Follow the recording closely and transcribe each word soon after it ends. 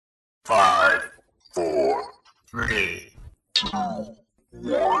5, 4, 3, 2,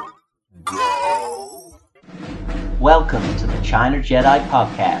 1, go. Welcome to the China Jedi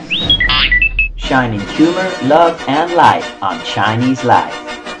podcast, shining humor, love, and light on Chinese life.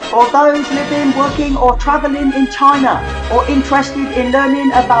 For those living, working, or traveling in China, or interested in learning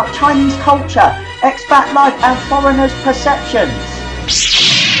about Chinese culture, expat life, and foreigners' perceptions.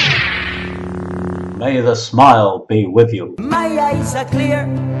 May the smile be with you. My eyes are clear,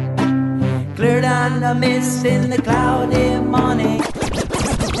 clearer than the mist in the cloudy morning.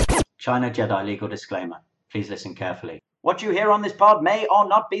 China Jedi legal disclaimer. Please listen carefully. What you hear on this pod may or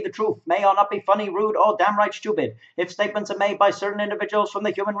not be the truth, may or not be funny, rude, or downright stupid. If statements are made by certain individuals from the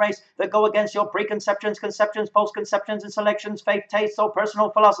human race that go against your preconceptions, conceptions, postconceptions, and selections, faith, tastes, or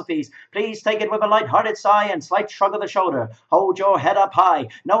personal philosophies, please take it with a light-hearted sigh and slight shrug of the shoulder. Hold your head up high,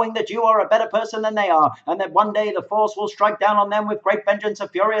 knowing that you are a better person than they are, and that one day the Force will strike down on them with great vengeance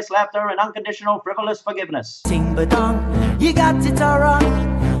of furious laughter and unconditional frivolous forgiveness. Ting ba dong, you got it all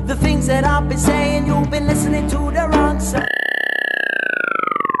wrong. The things that I've been saying, you've been listening to the wrong side.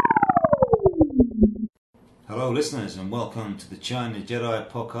 Hello listeners and welcome to the China Jedi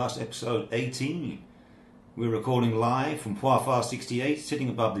podcast episode 18. We're recording live from Poetic 68, sitting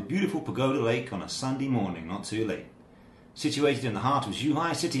above the beautiful Pagoda Lake on a Sunday morning, not too late. Situated in the heart of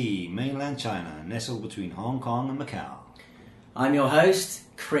Zhuhai City, mainland China, nestled between Hong Kong and Macau. I'm your host,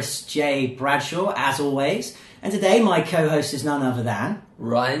 Chris J. Bradshaw, as always, and today my co-host is none other than...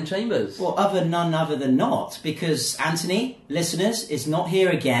 Ryan Chambers. Well, none other than not, because Anthony, listeners, is not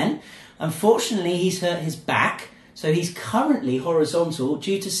here again. Unfortunately, he's hurt his back, so he's currently horizontal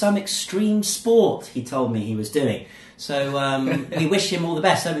due to some extreme sport he told me he was doing. So we wish him all the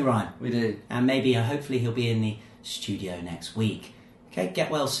best, don't we, Ryan? We do. And maybe, hopefully, he'll be in the studio next week. Okay, get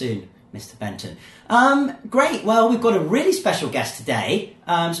well soon, Mr. Benton. Great. Well, we've got a really special guest today.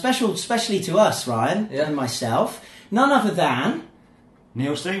 Especially to us, Ryan, and myself. None other than...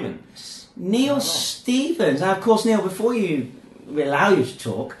 Neil Stevens. Neil Stevens. Now, of course, Neil, before we allow you to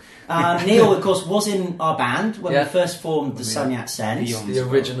talk, Neil, of course, was in our band when we first formed the Sun Yat-sens. The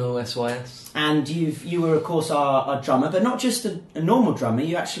original SYS. And you were, of course, our drummer, but not just a normal drummer.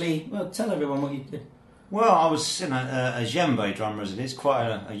 You actually... Well, tell everyone what you did. Well, I was a djembe drummer, as it is, quite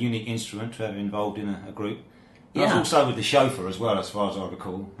a unique instrument to have involved in a group. I was also with the chauffeur as well, as far as I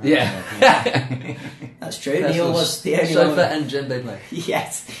recall. That's true. Neil was the only chauffeur and djembe player.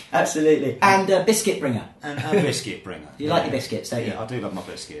 Yes, absolutely. And biscuit bringer. And a biscuit bringer. You like your biscuits, don't you? Yeah, I do love my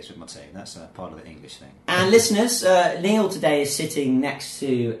biscuits with my tea. That's part of the English thing. And listeners, Neil today is sitting next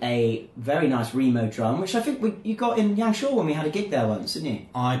to a very nice Remo drum, which I think you got in Yangshaw when we had a gig there once, didn't you?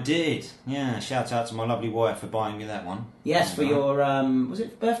 I did. Yeah. Shout out to my lovely wife for buying me that one. Yes, for your was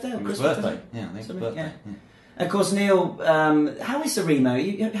it birthday or Christmas? Birthday. Yeah, I think it was birthday. Yeah. Of course, Neil, how is the Remo?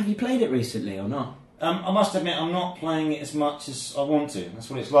 Have you played it recently or not? I must admit, I'm not playing it as much as I want to. That's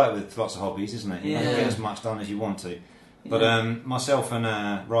what it's like with lots of hobbies, isn't it? You don't get as much done as you want to. But myself and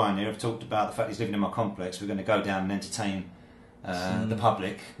Ryan here have talked about the fact he's living in my complex. We're going to go down and entertain the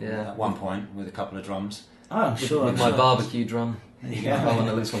public at one point with a couple of drums. Oh, I'm sure. With my barbecue drum. Yeah. The one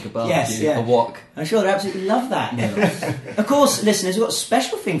that looks like a barbecue, a wok. I'm sure they absolutely love that, Neil. Of course, listeners, we've got a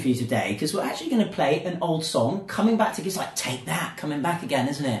special thing for you today because we're actually going to play an old song coming back to... It's like Take That coming back again,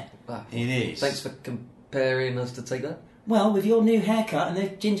 isn't it? Wow. It is. Thanks for comparing us to Take That. Well, with your new haircut and the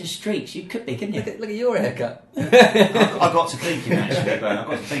ginger streaks, you could be, couldn't you? Look at your haircut. I got to thinking, actually,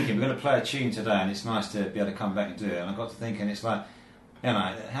 we're going to play a tune today and it's nice to be able to come back and do it. And I got to thinking, it's like, you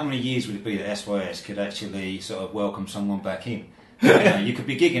know, how many years would it be that SYS could actually sort of welcome someone back in? You could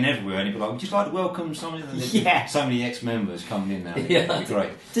be gigging everywhere and you'd be like, would you like to welcome someone? So many ex-members coming in now. That'd be great.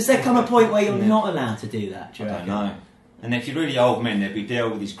 Does there come a point where you're not allowed to do that? I don't know. And if you're really old men, they'd be there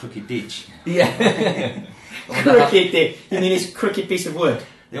with his crooked ditch. Yeah. Crooked ditch? You mean his crooked piece of wood?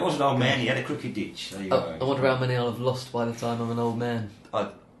 There was an old man, he had a crooked ditch. There you go. I wonder how many I'll have lost by the time I'm an old man.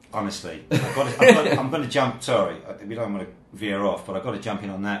 Honestly, I'm going to jump. Sorry, we don't want to veer off, but I've got to jump in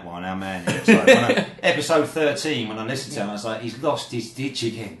on that one. Our man, episode 13, when I listened to him, I was like, he's lost his ditch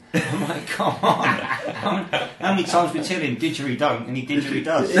again. I'm like, come on. How many times we tell him didgeridoo don't, and he didgeridoo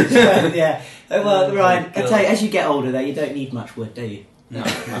does? Yeah. Well, Ryan, I tell you, as you get older, though, you don't need much wood, do you? No.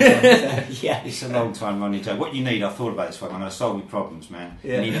 Yeah. It's a long time running joke. What you need, I thought about this one when I solved my problems, man.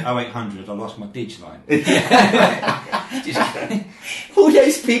 You need 0800, I lost my ditch line. All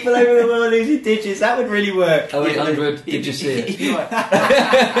those people over the world losing ditches, that would really work. 0800, did you see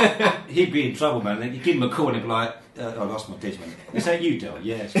it? He'd be in trouble, man. You give him a call and he'd be like, I lost my ditch, man. Is that you, Del?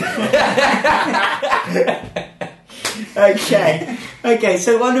 Yes. Okay,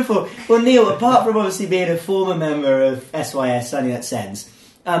 so wonderful. Well, Neil, apart from obviously being a former member of SYS Sun Yat-sens,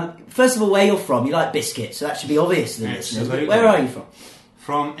 First of all, where you're from, you like biscuits, so that should be obvious to the listeners. Absolutely. But where are you from?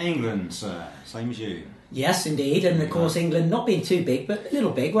 From England, sir. Same as you. Yes, indeed, and of course England not being too big, but a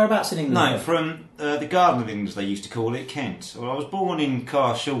little big. Whereabouts in England? No, from the Garden of England, as they used to call it, Kent. Well, I was born in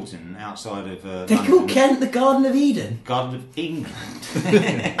Carshalton, outside of They London. call Kent the Garden of Eden. Garden of England.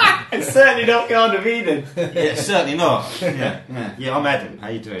 It's certainly not Garden of Eden. Yeah, certainly not. Yeah, I'm Adam. How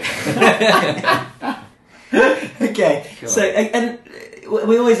you doing? Okay, Cool. so and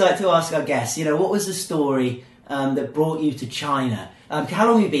we always like to ask our guests, what was the story that brought you to China? How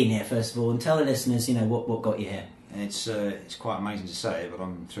long have you been here, first of all, and tell the listeners, what got you here? It's quite amazing to say, but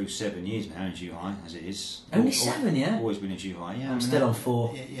I'm through 7 years now in Zhuhai, as it is. Only 7, yeah? Always been in Zhuhai, yeah. I'm still on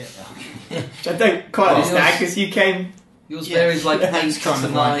 4. Yeah. Which I don't quite understand, because you came... Yours varies like 8 It's kind to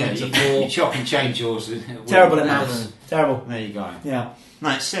of like, 9 you to 4. chop and change yours. Terrible amounts. Terrible. There you go. Yeah. No,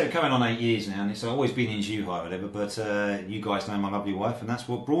 it's coming on 8 years now, and it's always been in Zhuhai or whatever, but you guys know my lovely wife, and that's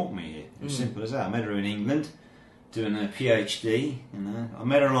what brought me here. It was simple as that. I met her in England, doing a PhD, I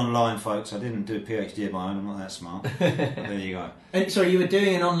met her online, folks. I didn't do a PhD of my own, I'm not that smart. But there you go. And sorry, you were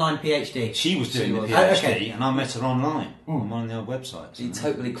doing an online PhD? She was doing the was. PhD, Okay. and I met her online, on one of the old websites. You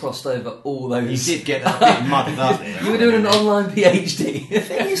totally crossed over all those. You did get that bit muddled up there. You were doing an online PhD. The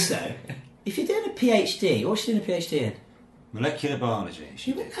thing is, though, if you're doing a PhD, what's she doing a PhD in? Molecular biology.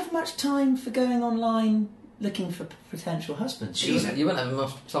 You wouldn't have much time for going online looking for potential husbands. You wouldn't have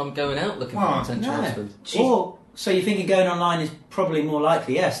much time going out looking for Well, a potential No. husband. Or, so you're thinking going online is probably more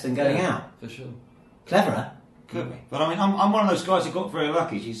likely, yes, than going out? For sure. Cleverer. Could be. But I mean, I'm one of those guys who got very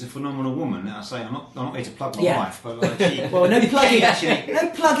lucky. She's a phenomenal woman. And I say, I'm not here to plug my Yeah. wife, but like, she... Well, no plugging, Actually, no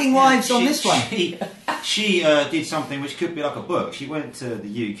plugging wives on this one. She did something which could be like a book. She went to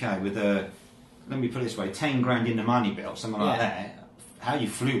the UK with let me put it this way, 10 grand in the money belt, something like Yeah. that. How you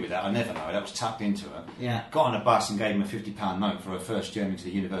flew with that, I never know. That was tucked into her. Yeah. Got on a bus and gave him a £50 note for her first journey to the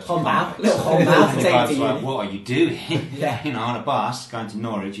University. Hongbao. of Little Cambridge. hongbao And to the take guy to was like, uni. what are you doing? Yeah. On a bus going to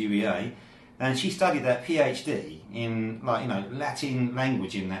Norwich, UEA. And she studied that PhD in, Latin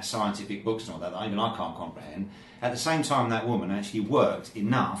language in that scientific books and all that even I can't comprehend. At the same time, that woman actually worked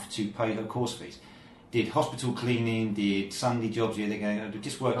enough to pay her course fees. Did hospital cleaning, did Sunday jobs,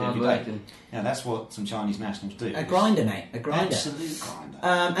 just worked every day. Hard-working. Yeah, that's what some Chinese nationals do. A grinder, mate. A grinder. Absolute grinder.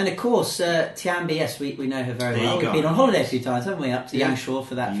 And of course, Tianbi, yes, we know her very There well. you We've go. been on holiday a few times, haven't we? Up to Yeah. Yangshaw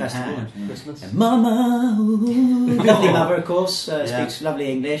for that You festival. have, yeah. Christmas. And Mama, ooh, lovely mother, of course, Yeah. speaks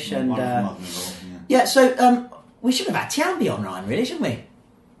lovely English. And Wonderful mother-in-law, yeah, so we should have had Tianbi online, really, shouldn't we?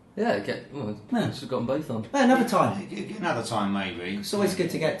 Yeah, Yeah. should have got them both on. Well, another time. Another time, maybe. It's always good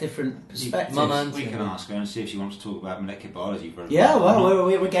to get different perspectives. Mum and- We can ask her and see if she wants to talk about molecular biology for a Yeah, bit. well,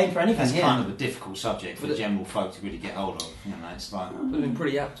 we're game for anything That's here. kind of a difficult subject for Would it- general folk to really get hold of. It's like... Would have been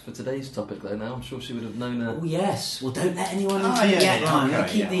pretty apt for today's topic, though. Now I'm sure she would have known. Oh yes. Well, don't let anyone Oh, into yeah, yet yeah, time. okay,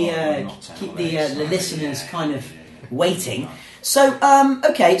 Keep yeah, the well, I'm not keep telling the you, listeners yeah, kind of yeah. waiting. So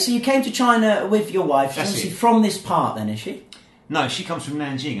okay, so you came to China with your wife. She's That's obviously it. from this part, then, is she? No, she comes from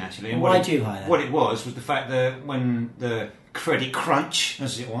Nanjing, actually. And Why what it- Zhuhai, then? What it was the fact that when the credit crunch,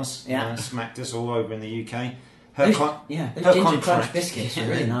 as it was, Yeah. smacked us all over in the UK, Those, her those her ginger contract- crunch biscuits are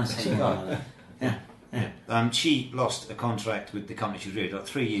really nice. There you go. Yeah. She lost a contract with the company she was with, like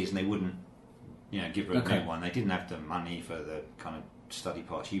 3 years, and they wouldn't, give her a Okay. new one. They didn't have the money for the kind of study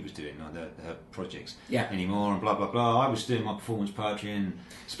part she was doing, her projects Yeah. anymore, and blah blah blah. I was doing my performance poetry and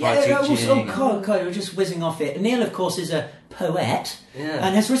Yeah, sprite also, teaching. God, we're just whizzing off it. Neil, of course, is a poet Yeah.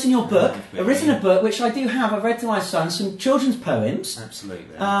 and has written your book. Yeah. Written a book which I do have. I've read to my son some children's poems.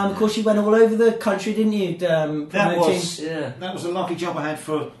 Absolutely. Of course, you went all over the country, didn't you? That Promoting. was Yeah. that was a lucky job I had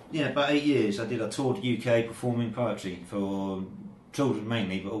for about 8 years. I toured UK performing poetry for children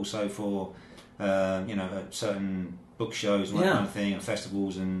mainly, but also for certain book shows and that Yeah. kind of thing, and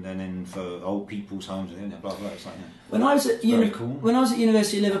festivals, and then for old people's homes and blah blah. It's like When I was at Very cool. when I was at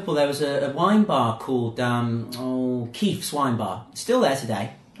University of Liverpool, there was a wine bar called Keith's Wine Bar. It's still there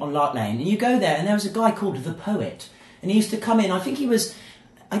today on Lark Lane, and you go there, and there was a guy called the Poet, and he used to come in. I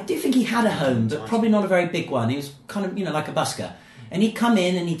do think he had a home, but probably not a very big one. He was kind of like a busker, and he'd come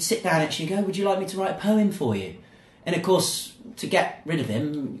in and he'd sit down and go, "Would you like me to write a poem for you?" And of course, to get rid of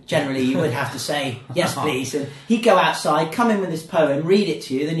him, generally you would have to say, "Yes, please." And he'd go outside, come in with his poem, read it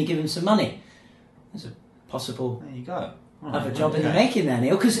to you, then you give him some money. There's a possible there you go. other job in the making there,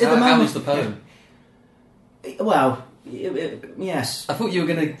 Neil. Because at How, the how moment, was the poem? well, yes. I thought you were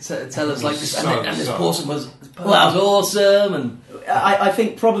going to tell us like this, So- and this so- poem was Well- awesome, and I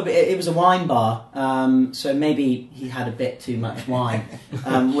think probably it was a wine bar, so maybe he had a bit too much wine.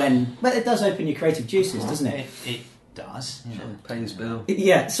 But it does open your creative juices, doesn't it? does. You know. Pay his bill.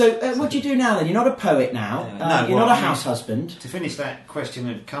 Yeah. So what do you do now then? You're not a poet now. You're not a house husband. To finish that question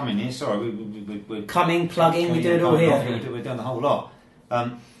of coming here, sorry, we're Coming, plugging, we do it all here. We're doing the whole lot.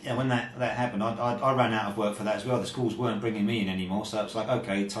 When that happened, I ran out of work for that as well. The schools weren't bringing me in anymore, so it was like,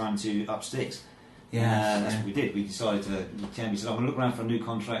 okay, time to up sticks. That's what we did. We decided to. Tammy said, "I'm going to look around for a new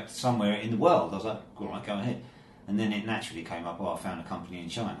contract somewhere in the world." I was like, "All right, go ahead." And then it naturally came up. I found a company in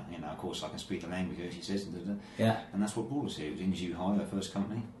China. You know, of course, I can speak the language. She says, and that's what brought us here. It was in Zhuhai, our first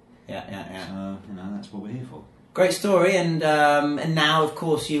company. Yeah. So that's what we're here for. Great story, and now, of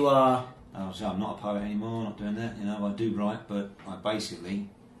course, you are. I'm not a poet anymore. Not doing that. You know, I do write, but I basically,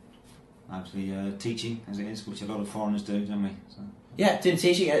 teaching as it is, which a lot of foreigners do, don't we? So. Yeah, doing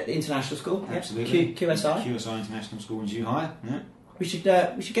teaching at international school. Absolutely. QSI. QSI International School in Zhuhai. Yeah. We should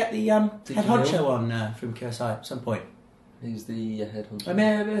get the head honcho on from QSI at some point. He's the head honcho.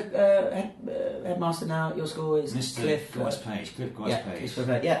 Headmaster now at your school is Mr. Cliff Page. Cliff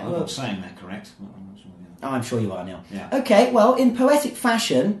Page. Yeah. I'm saying that correct. I'm sure you are, Neil. Yeah. Okay, well, in poetic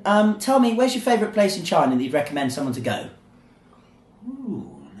fashion, tell me, where's your favourite place in China that you'd recommend someone to go?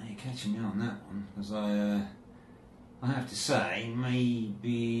 Ooh, now you're catching me on that one, because I have to say,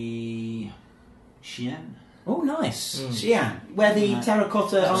 maybe Xi'an. Oh, nice. Xi'an, where the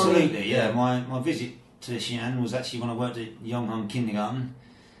terracotta Absolutely, army... yeah. My visit to Xi'an was actually when I worked at Yonghang Kindergarten.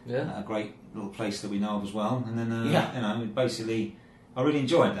 Yeah. A great little place that we know of as well. And then, basically, I really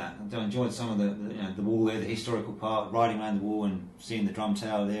enjoyed that. I enjoyed some of the wall there, the historical part, riding around the wall and seeing the drum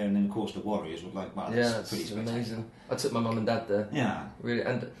tower there, and then, of course, the warriors were like, wow, that's pretty spectacular. Amazing. I took my mum and dad there. Yeah. Really,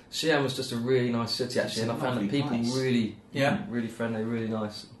 and Xi'an was just a really nice city, actually, and I found the people really friendly, really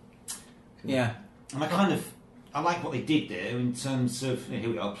nice. Yeah. And I like what they did there in terms of, here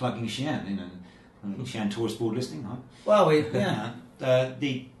we are, plugging Xi'an, Xi'an Tourist Board listing, right? Well,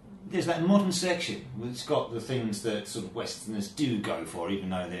 there's that modern section. It's got the things that sort of Westerners do go for, even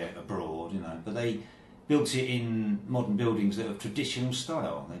though they're abroad, but they built it in modern buildings that are traditional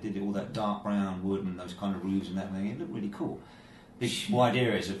style. They did it all that dark brown wood and those kind of roofs and that thing. It looked really cool. Big wide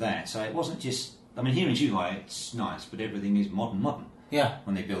areas of that. So it wasn't just, here in Zhuhai it's nice, but everything is modern. Yeah.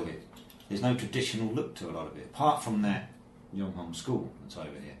 When they build it. There's no traditional look to a lot of it, apart from that Yonghang school that's over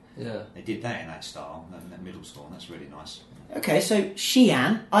here. Yeah. They did that in that style, that middle school, and that's really nice. Okay, so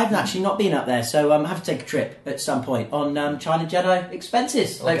Xi'an, I've actually not been up there, so I have to take a trip at some point on China Jedi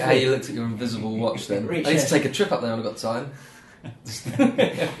expenses. I like how you looked at your invisible watch then. I need to take a trip up there when I've got time.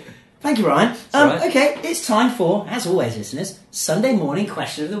 Thank you, Ryan. Right. Okay, it's time for, as always, listeners, Sunday morning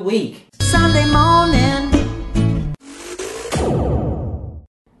question of the week. Sunday morning.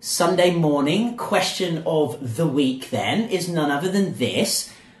 Sunday morning question of the week, then, is none other than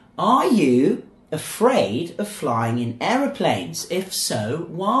this. Are you afraid of flying in aeroplanes? If so,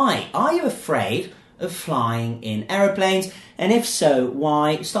 why? Are you afraid of flying in aeroplanes? And if so,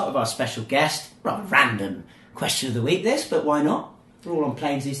 why? Start with our special guest. Rather random question of the week, this, but why not? We're all on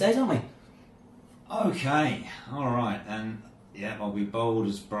planes these days, aren't we? Okay, all right. And I'll be bold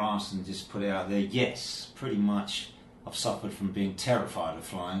as brass and just put it out there. Yes, pretty much I've suffered from being terrified of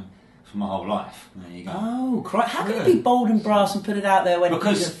flying for my whole life. There you go. Oh, how can you be bold and brass and put it out there when...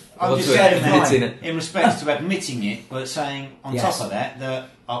 Because I'm just saying that in respect to admitting it, but saying on top of that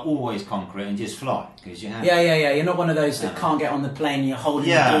I always conquer it and just fly, because you have... Yeah. You're not one of those that can't get on the plane, you're holding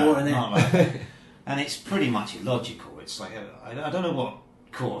the door and then... Not like that. And it's pretty much illogical. It's like, I don't know what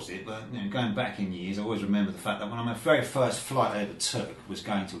caused it, but going back in years, I always remember the fact that when my very first flight I ever took was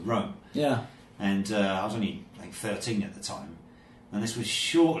going to Rome. Yeah. And I was only 13 at the time. And this was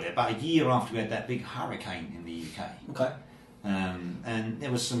shortly, about a year after we had that big hurricane in the UK. Okay. And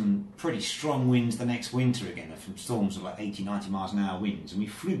there was some pretty strong winds the next winter again, from storms of 80, 90 miles an hour winds. And we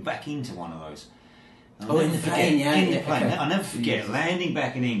flew back into one of those. In the plane, In the plane. Okay. I'll never forget, landing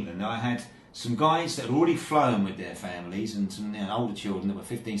back in England, I had some guys that had already flown with their families and some older children that were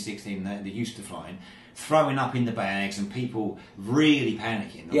 15, 16, that they're used to flying, throwing up in the bags and people really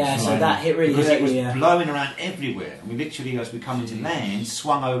panicking. Yeah, so that hit really because hurt it was you, yeah. blowing around everywhere. And we literally, as we come into land,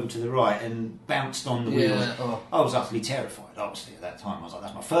 swung over to the right and bounced on the wheels. I was utterly terrified, obviously, at that time. I was like,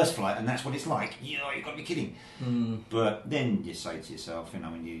 that's my first flight and that's what it's like. You've got to be kidding. But then you say to yourself,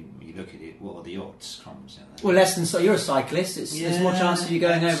 when you look at it, what are the odds? Well, less than so. You're a cyclist. There's more chance of you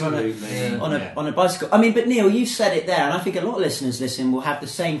going over on a bicycle. But Neil, you said it there, and I think a lot of listeners listening will have the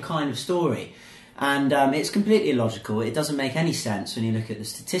same kind of story. And it's completely illogical. It doesn't make any sense when you look at the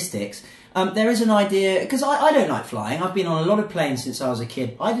statistics. There is an idea, because I don't like flying. I've been on a lot of planes since I was a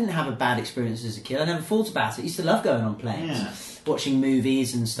kid. I didn't have a bad experience as a kid. I never thought about it. I used to love going on planes, watching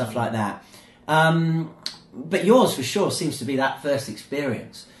movies and stuff like that. But yours, for sure, seems to be that first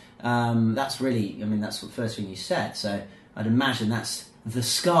experience. That's really, I mean, that's the first thing you said. So I'd imagine that's the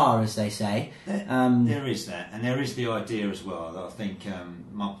scar, as they say. There is that, and there is the idea as well that I think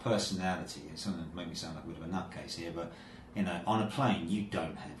my personality is something that made me sound like a bit of a nutcase here, but you know, on a plane you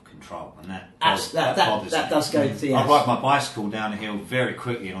don't have control, and that does go to the. I ride my bicycle down a hill very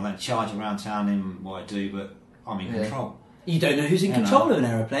quickly, and I don't charge around town in what I do, but I'm in control. You don't know who's in control of an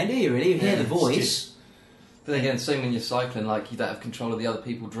aeroplane, do you? Really, you hear the voice. But again, same when you're cycling, like you don't have control of the other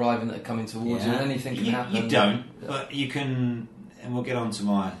people driving that are coming towards you. Anything can happen. You don't, but you can. And we'll get on to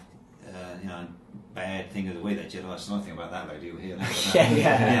my, bad thing of the week that Jedi. So nothing about that lady. You'll hear that.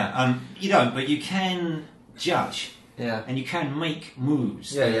 Yeah. You don't, but you can judge. Yeah. And you can make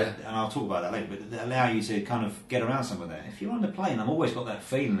moves. Yeah. And I'll talk about that later. But that allow you to kind of get around some of that. If you're on the plane, I've always got that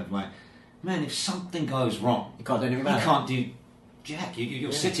feeling of like, man, if something goes wrong, you can't do anything about it. You can't do jack.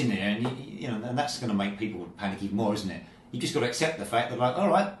 You're sitting there, and and that's going to make people panic even more, isn't it? You just got to accept the fact that, like, all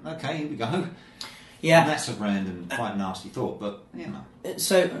right, okay, here we go. Yeah, and that's a random, quite nasty thought, but you know.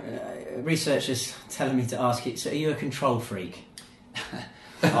 So, researchers telling me to ask you. So, are you a control freak?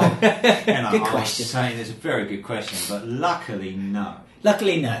 Good question. Saying it's a very good question, but luckily, no.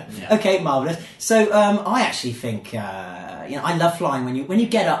 Luckily, no. Yeah. Okay, marvellous. So, I actually think, I love flying. When you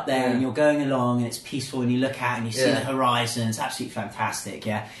get up there and you're going along and it's peaceful and you look out and you see the horizon, it's absolutely fantastic.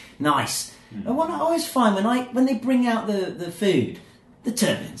 Yeah, nice. And what I always find when they bring out the food, the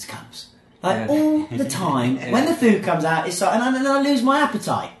turbulence comes. Like all the time, when the food comes out, it's like, and I lose my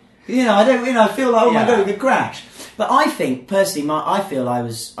appetite. I feel like, oh my god, it could crash. But I think personally, I feel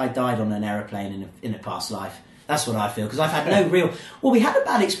I died on an aeroplane in a past life. That's what I feel, because I've had no real. Well, we had a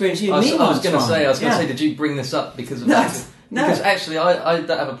bad experience. I was going to say, did you bring this up because of that? No. Because actually, I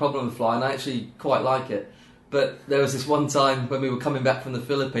don't have a problem with flying. I actually quite like it. But there was this one time when we were coming back from the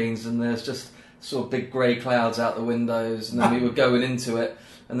Philippines, and there's just sort of big grey clouds out the windows, and then we were going into it.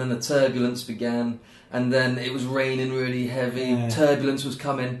 And then the turbulence began, and then it was raining really heavy. Yeah. Turbulence was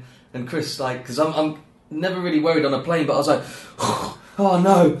coming, and Chris, because I'm never really worried on a plane, but I was like, oh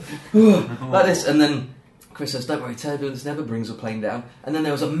no, like this. And then Chris says, "Don't worry, turbulence never brings a plane down." And then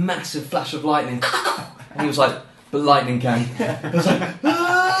there was a massive flash of lightning, and he was like, "But lightning can."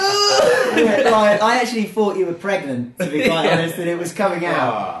 I was like, I actually thought you were pregnant, to be quite honest, and it was coming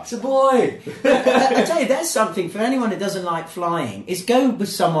out. It's a boy. I tell you, there's something for anyone that doesn't like flying. Is go with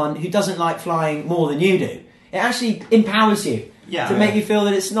someone who doesn't like flying more than you do. It actually empowers you to make you feel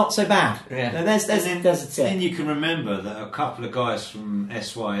that it's not so bad. Yeah. There's a tip. Then you can remember that a couple of guys from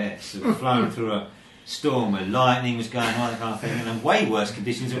SYS have flown through a storm where lightning was going on, that kind of thing, and in way worse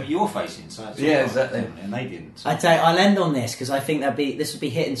conditions than what you're facing. So exactly. And they didn't. So. I tell you, I'll end on this because I think this would be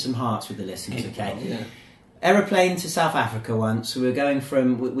hitting some hearts with the listeners. Okay. Yeah. Aeroplane to South Africa once. We were going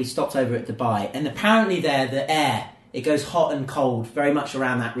we stopped over at Dubai, and apparently there the air it goes hot and cold very much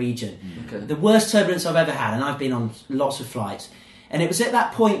around that region. Okay. The worst turbulence I've ever had, and I've been on lots of flights. And it was at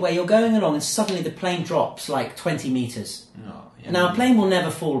that point where you're going along and suddenly the plane drops like 20 metres. Oh, yeah. Now, a plane will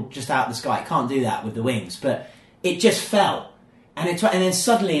never fall just out of the sky. It can't do that with the wings. But it just fell. And then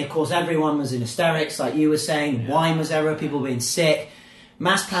suddenly, of course, everyone was in hysterics, like you were saying. Yeah. Wine was everywhere, people being sick.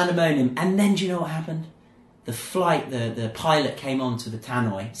 Mass pandemonium. And then do you know what happened? The the pilot came on to the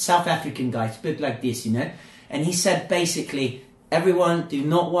tannoy. South African guy, spoke like this, And he said, basically, everyone, do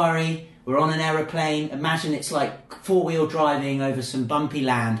not worry. We're on an aeroplane. Imagine it's like four-wheel driving over some bumpy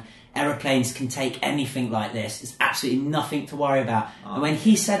land. Aeroplanes can take anything like this. There's absolutely nothing to worry about. Oh. And when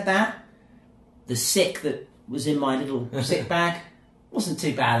he said that, the sick that was in my little sick bag wasn't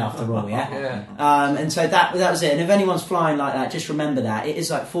too bad after all, yeah? And so that was it. And if anyone's flying like that, just remember that. It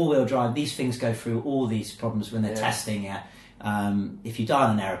is like four-wheel drive. These things go through all these problems when they're testing, if you die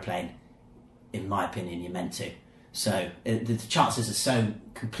on an aeroplane, in my opinion, you're meant to. So the chances are so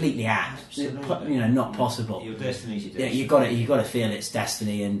completely not possible. Your destiny's your destiny. Yeah, you got to feel it's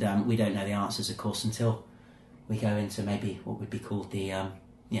destiny, and we don't know the answers, of course, until we go into maybe what would be called the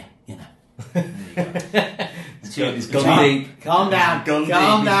It's gone deep. Calm down,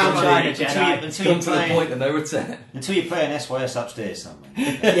 China Jedi. Until you to the point of no return. Until you play an SYS upstairs somewhere.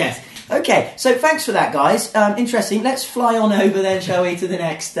 Yes. Okay. So thanks for that, guys. Interesting. Let's fly on over then, shall we, to the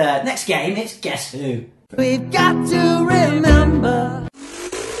next game? It's Guess Who. We've got to remember.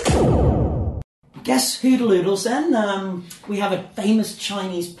 Guess Hoodle-Oodles then. We have a famous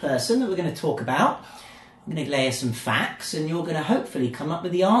Chinese person that we're going to talk about. I'm going to lay you some facts, and you're going to hopefully come up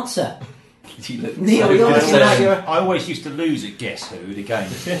with the answer. Neil, I always used to lose at Guess Who, the game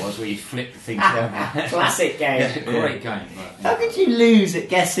was where you flip the things down. Classic game. Yeah, great game. How could you lose at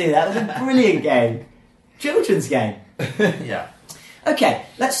Guess Who? That was a brilliant game. Children's game. Yeah. Okay,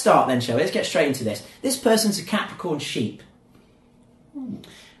 let's start then, shall we? Let's get straight into this. This person's a Capricorn sheep.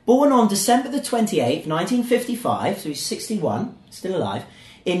 Born on December the 28th, 1955, so he's 61, still alive,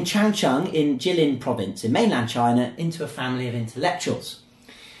 in Changchun in Jilin province in mainland China, into a family of intellectuals.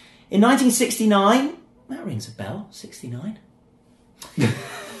 In 1969, that rings a bell, 69.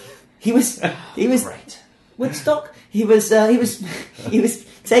 He was Great. Woodstock. He was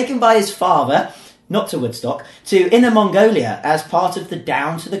taken by his father, not to Woodstock, to Inner Mongolia as part of the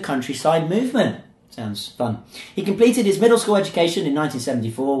Down to the Countryside movement. Sounds fun. He completed his middle school education in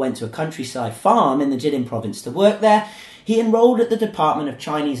 1974, went to a countryside farm in the Jilin province to work there. He enrolled at the Department of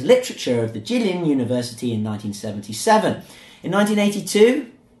Chinese Literature of the Jilin University in 1977. In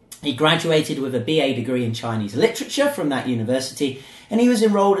 1982, he graduated with a BA degree in Chinese Literature from that university, and he was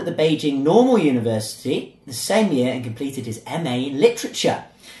enrolled at the Beijing Normal University the same year and completed his MA in Literature.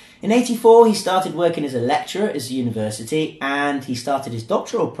 In 1984, he started working as a lecturer at his university, and he started his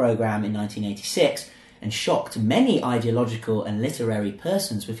doctoral program in 1986 and shocked many ideological and literary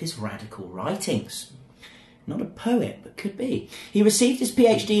persons with his radical writings. Not a poet, but could be. He received his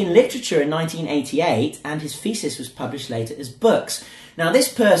PhD in literature in 1988, and his thesis was published later as books. Now,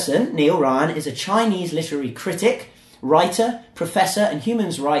 this person, Neil Ryan, is a Chinese literary critic, writer, professor, and human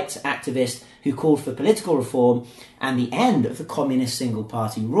rights activist who called for political reform and the end of the communist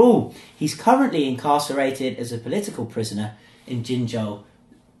single-party rule. He's currently incarcerated as a political prisoner in Jinzhou,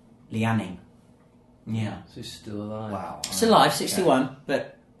 Liaoning. Yeah. So he's still alive. Wow. Still alive, 61,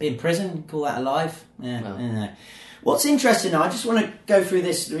 but in prison, call that alive? Yeah, No. I don't know. What's interesting now, I just want to go through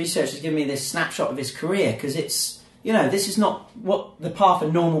this, the research has given me this snapshot of his career, because it's, this is not what the path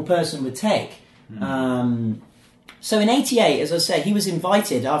a normal person would take. So in 88, as I said, he was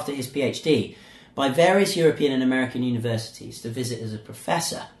invited after his PhD by various European and American universities to visit as a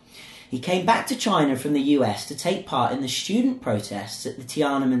professor. He came back to China from the US to take part in the student protests at the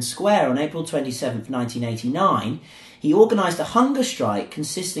Tiananmen Square on April 27th, 1989. He organised a hunger strike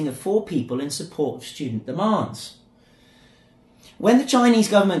consisting of 4 people in support of student demands. When the Chinese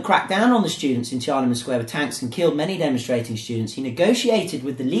government cracked down on the students in Tiananmen Square with tanks and killed many demonstrating students, he negotiated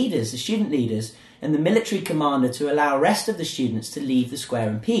with the leaders, the student leaders, and the military commander to allow the rest of the students to leave the square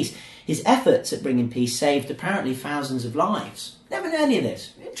in peace. His efforts at bringing peace saved apparently thousands of lives. Never knew any of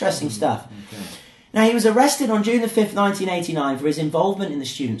this. Interesting stuff. Okay. Now, he was arrested on June the 5th, 1989 for his involvement in the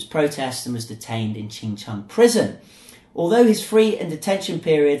students' protests and was detained in Qingcheng prison. Although his free and detention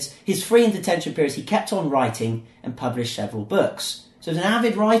periods, he kept on writing and published several books. So he was an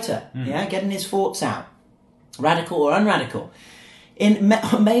avid writer, getting his thoughts out, radical or unradical. On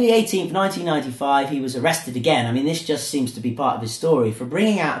May 18th, 1995, he was arrested again. I mean, this just seems to be part of his story, for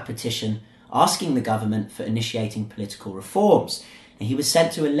bringing out a petition asking the government for initiating political reforms. And he was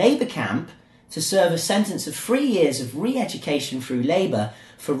sent to a labour camp to serve a sentence of 3 years of re-education through labour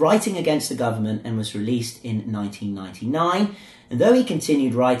for writing against the government, and was released in 1999. And though he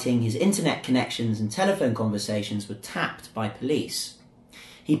continued writing, his internet connections and telephone conversations were tapped by police.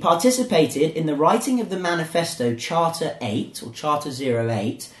 He participated in the writing of the manifesto Charter 8, or Charter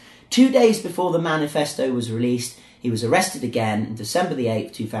 08. 2 days before the manifesto was released, he was arrested again on December the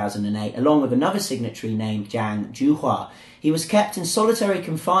 8th, 2008, along with another signatory named Jiang Zhuhua. He was kept in solitary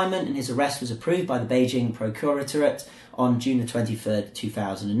confinement, and his arrest was approved by the Beijing Procuratorate on June the 23rd,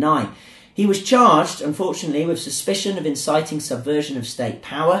 2009. He was charged, unfortunately, with suspicion of inciting subversion of state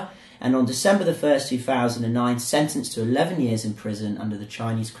power, and on December the 1st, 2009, sentenced to 11 years in prison under the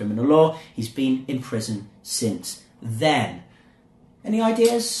Chinese criminal law. He's been in prison since then. Any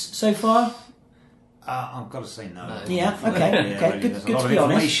ideas so far? I've got to say no. Yeah, okay. Really, Good there's to a lot of be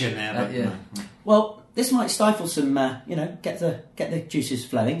honest. information there, but Yeah. no. Well, this might stifle some, get the juices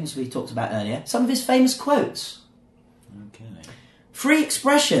flowing, as we talked about earlier. Some of his famous quotes. Okay. Free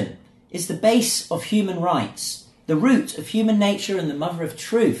expression is the base of human rights, the root of human nature and the mother of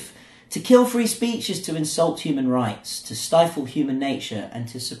truth. To kill free speech is to insult human rights, to stifle human nature, and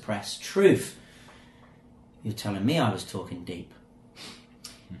to suppress truth. You're telling me I was talking deep.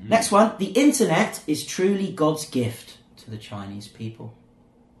 Next one. The internet is truly God's gift to the Chinese people.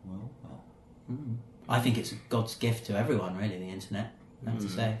 Well. I think it's God's gift to everyone, really, the internet. I have to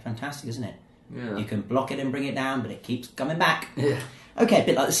say. Fantastic, isn't it? Yeah. You can block it and bring it down, but it keeps coming back. Yeah. Okay, a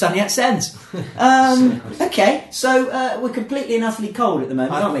bit like the sun yet sends. Okay, so we're completely and utterly cold at the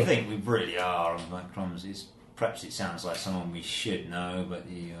moment, I aren't don't we? think we really are on Macrons. Perhaps it sounds like someone we should know, but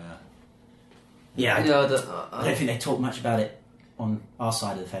you... Yeah, I Yeah, don't think they talk much about it on our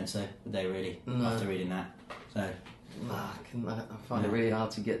side of the fence, though, would they really, No. after reading that? So, I find it really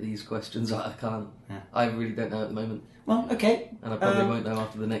hard to get these questions. I can't. Yeah. I really don't know at the moment, well, okay. and I probably won't know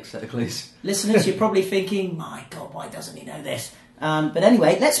after the next set of clues. Listeners, you're probably thinking, my God, why doesn't he know this? But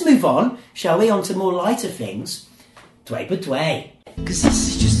anyway, let's move on, shall we, on to more lighter things. Dway but dway. 'Cause this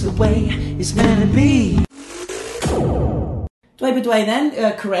is just it's the way it's gonna be. Dway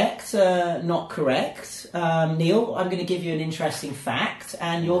then, correct, not correct. Neil, I'm going to give you an interesting fact,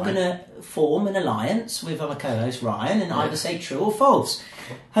 and you're going to form an alliance with my co-host Ryan and either say true or false.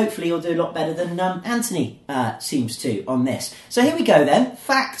 Hopefully you'll do a lot better than Anthony seems to on this. So here we go then.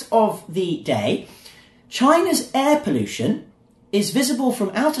 Fact of the day. China's air pollution is visible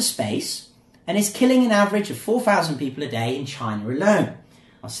from outer space and is killing an average of 4,000 people a day in China alone.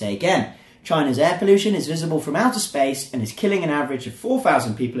 I'll say again. China's air pollution is visible from outer space and is killing an average of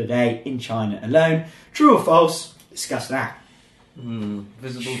 4,000 people a day in China alone. True or false? Discuss that.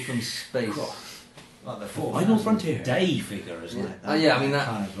 Visible from space. Like the Final frontier. day figure, isn't it? Yeah, I mean that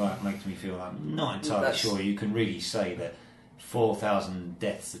kind of like makes me feel I'm not entirely sure you can really say that 4,000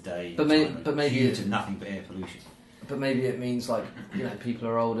 deaths a day. But maybe due to nothing but air pollution. But maybe it means like people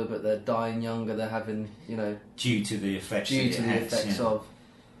are older, but they're dying younger. They're having due to the effects. Of.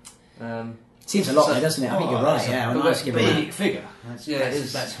 Seems a lot, though, doesn't it? I think you're right. Yeah, that's a big figure.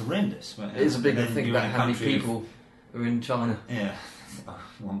 That's horrendous. It is a big thing. Think about how many people are in China. Yeah,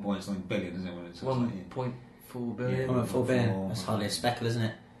 1 point something billion, isn't it? When it's 1.4 billion. 1.4 billion. That's hardly a speckle, isn't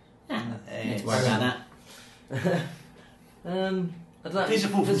it? Need to worry about that.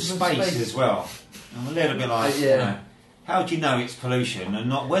 Visible from space as well. I'm a little bit like, how do you know it's pollution and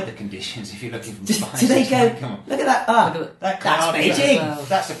not weather conditions if you're looking from space? Do they go, look at that, that cloud, that's Beijing.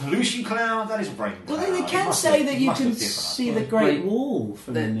 That's a pollution cloud, that is a brain cloud. Well, they can say that you can see the Great Wall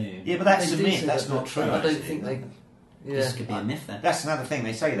from the moon. Yeah, but that's a myth, that's not true. I don't think they... This could be a myth then. That's another thing,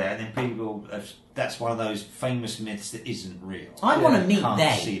 they say that, and then people... That's one of those famous myths that isn't real. I want to meet can't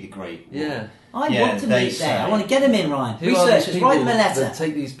they. See the Great Wall. Yeah. I want to meet they. I want to get them in, Ryan. Who researchers, write them a letter. That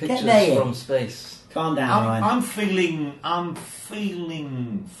take these pictures from space. Calm down, Ryan. I'm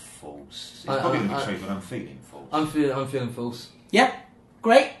feeling false. It's probably going to be true, but I'm feeling false. I'm feeling false. Yep.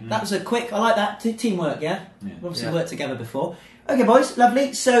 Great. That was a quick... I like that. Teamwork, yeah? We've obviously worked together before. Okay, boys.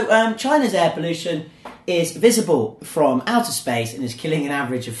 Lovely. So, China's air pollution is visible from outer space and is killing an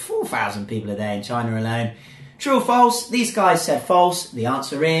average of 4,000 people a day in China alone. True or false? These guys said false. The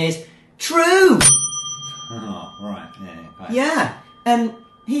answer is true! Oh, right. Yeah. Yeah. And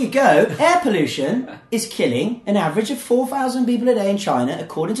here you go. Air pollution is killing an average of 4,000 people a day in China,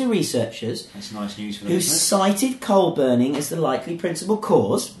 according to researchers. That's nice news for who cited coal burning as the likely principal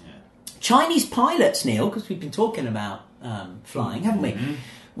cause. Yeah. Chinese pilots, Neil, because we've been talking about flying, haven't we? Mm-hmm.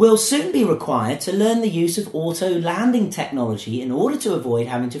 Will soon be required to learn the use of auto-landing technology in order to avoid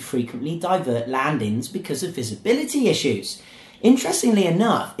having to frequently divert landings because of visibility issues. Interestingly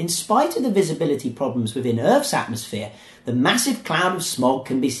enough, in spite of the visibility problems within Earth's atmosphere, the massive cloud of smog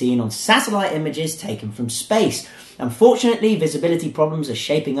can be seen on satellite images taken from space. Unfortunately, visibility problems are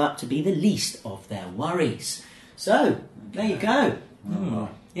shaping up to be the least of their worries. So, there you go.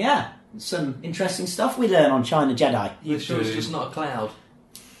 Yeah, some interesting stuff we learn on China Jedi. You're sure it's just not a cloud?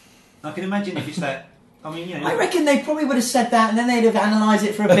 I can imagine if it's that... I reckon they probably would have said that and then they'd have analysed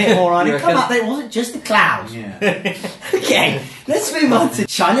it for a bit more and come up that it wasn't just the cloud. Yeah. Okay, let's move on to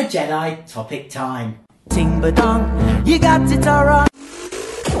China Jedi topic time. Ting ba dong, you got it all right.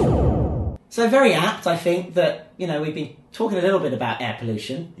 So very apt, I think, that, we've been talking a little bit about air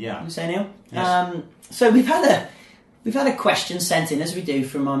pollution. Yeah. You say, Neil? Yes. So we've had a question sent in, as we do,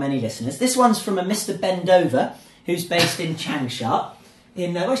 from our many listeners. This one's from a Mr. Bendover, who's based in Changsha.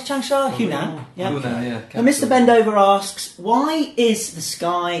 Where's Changsha? Hunan. Hunan, yeah. And Mr. Bendover asks, why is the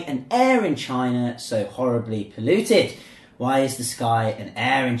sky and air in China so horribly polluted? Why is the sky and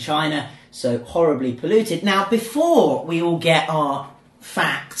air in China so horribly polluted? Now, before we all get our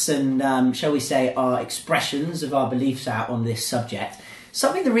facts and, shall we say, our expressions of our beliefs out on this subject,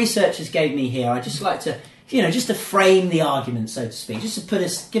 something the researchers gave me here, I'd just like to, just to frame the argument, so to speak, just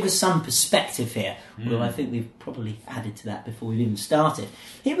to give us some perspective here. Although I think we've probably added to that before we've even started.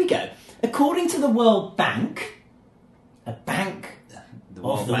 Here we go. According to the World Bank, a bank of the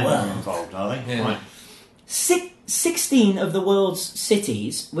world, are involved, are they? Yeah. Right. 16 of the world's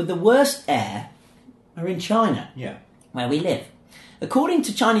cities with the worst air are in China, where we live. According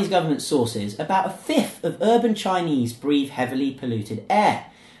to Chinese government sources, about a fifth of urban Chinese breathe heavily polluted air.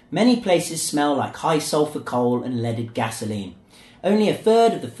 Many places smell like high sulphur coal and leaded gasoline. Only a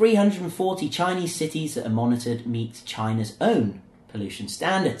third of the 340 Chinese cities that are monitored meet China's own pollution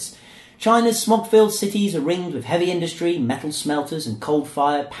standards. China's smog-filled cities are ringed with heavy industry, metal smelters and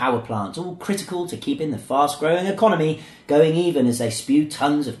coal-fired power plants, all critical to keeping the fast-growing economy going even as they spew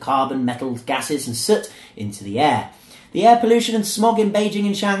tons of carbon, metals, gases and soot into the air. The air pollution and smog in Beijing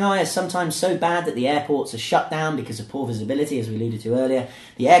and Shanghai are sometimes so bad that the airports are shut down because of poor visibility, as we alluded to earlier.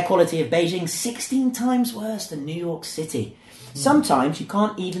 The air quality of Beijing is 16 times worse than New York City. Sometimes you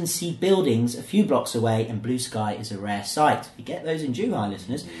can't even see buildings a few blocks away, and blue sky is a rare sight. You get those in Zhuhai,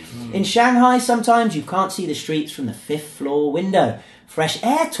 listeners. In Shanghai, sometimes you can't see the streets from the 5th floor window. Fresh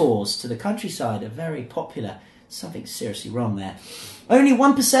air tours to the countryside are very popular. Something's seriously wrong there. Only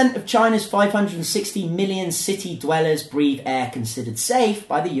 1% of China's 560 million city dwellers breathe air considered safe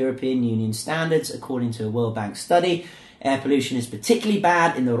by the European Union standards, according to a World Bank study. Air pollution is particularly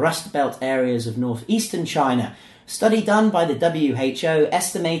bad in the Rust Belt areas of northeastern China. A study done by the WHO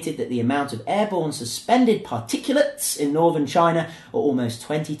estimated that the amount of airborne suspended particulates in northern China are almost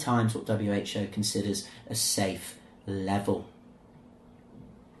 20 times what WHO considers a safe level.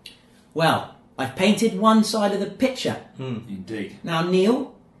 Well, I've painted one side of the picture. Indeed. Now,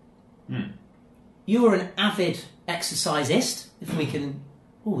 Neil, you are an avid exercisist, if we can...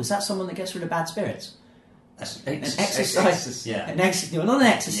 Oh, is that someone that gets rid of bad spirits? An exercise... Yeah. You're not an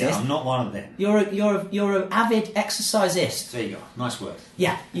exorcist. Yeah, I'm not one of them. You're an avid exercisist. There you go. Nice word.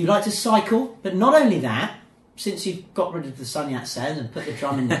 Yeah, you like to cycle, but not only that, since you've got rid of the Sun Yat-sen and put the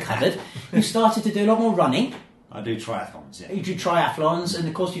drum in the cupboard, you've started to do a lot more running. I do triathlons, yeah. You do triathlons, and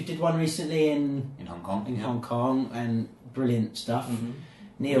of course you did one recently in Hong Kong. In Hong Kong, and brilliant stuff.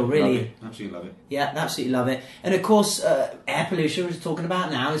 Neil, really... Absolutely love it. Yeah, absolutely love it. And of course, air pollution, we're talking about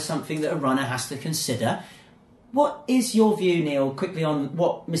now, is something that a runner has to consider. What is your view, Neil, quickly on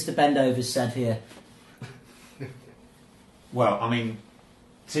what Mr. Bendover said here? Well, I mean,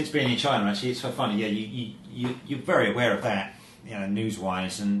 since being in China, actually, it's so funny. Yeah, you're very aware of that, you know,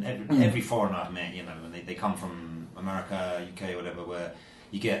 news-wise, and every foreigner I've met, you know, when they come from America, UK, whatever, where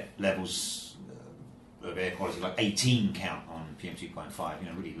you get levels of air quality like 18 count on PM2.5, you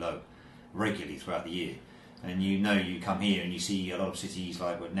know, really low, regularly throughout the year. And you know, you come here and you see a lot of cities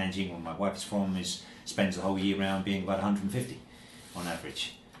like where Nanjing, where my wife is from, spends the whole year round being about 150 on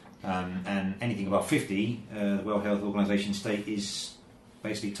average. And anything above 50, the World Health Organization state is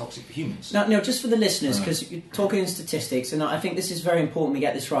basically toxic for humans. Now, just for the listeners, because you're talking in statistics, and I think this is very important we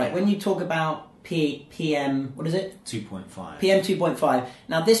get this right. When you talk about PM, what is it? 2.5. PM 2.5.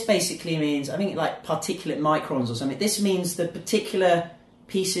 Now, this basically means, I think, like particulate microns or something. This means the particular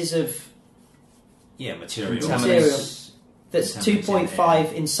pieces of material that's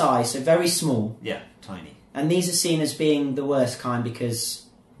 2.5 in size, so very small. Yeah, tiny. And these are seen as being the worst kind because...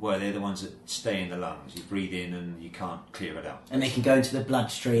 Well, they're the ones that stay in the lungs. You breathe in and you can't clear it out. And they can go into the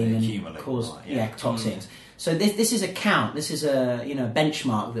bloodstream and cause toxins. So this is a count. This is a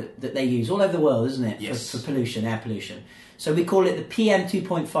benchmark that they use all over the world, isn't it? Yes. For pollution, air pollution. So we call it the PM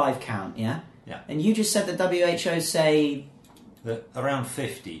 2.5 count. Yeah. Yeah. And you just said the WHO say that around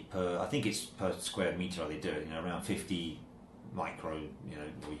 50 per. I think it's per square metre. They do it. Around 50 micro,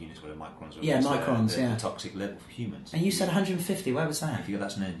 or units, whatever microns. Microns. The toxic level for humans. And you said 150. Where was that?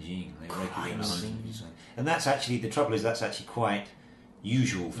 That's Nanjing. They regulate 150. And that's actually the trouble is that's actually quite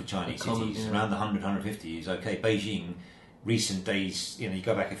usual for Chinese cities. Around the 100, 150 is okay. Beijing, recent days, you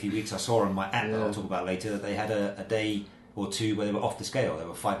go back a few weeks, I saw on my app that I'll talk about later that they had a day or two where they were off the scale. They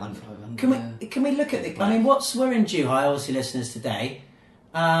were 500. Can we look at the? I mean, we're in Zhuhai, obviously, listeners today.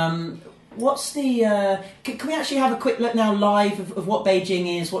 What's the? Can we actually have a quick look now live of what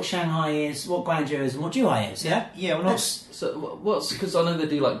Beijing is, what Shanghai is, what Guangzhou is, and what Zhuhai is? Yeah. Yeah. Well, so what's because I know they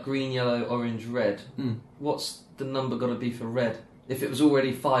do like green, yellow, orange, red. What's the number got to be for red? If it was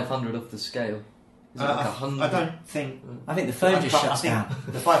already 500 off the scale, is it like 100? I don't think. I think the phone just shuts down.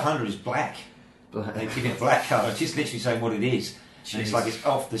 The 500 is black. They give it black colour. Just literally saying what it is. And it's like it's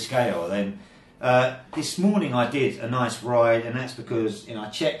off the scale. Then this morning I did a nice ride, and that's because I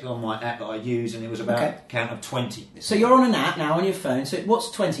checked on my app that I use, and it was about a count of 20. So you're on an app now on your phone. So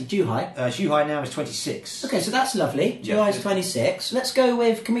what's 20? Zhuhai? Zhuhai now is 26. Okay, so that's lovely. Zhuhai's 26. Let's go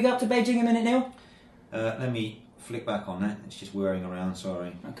with. Can we go up to Beijing a minute, Neil? Let me flick back on that. It's just whirring around.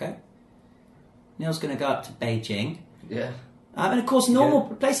 Sorry. Okay. Neil's going to go up to Beijing. Yeah. And of course,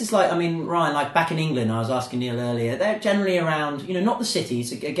 normal places like, Ryan, like back in England, I was asking Neil earlier, they're generally around, not the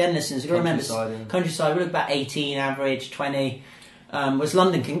cities. Again, listeners, you've got to remember, countryside, we look about 18 average, 20. Whereas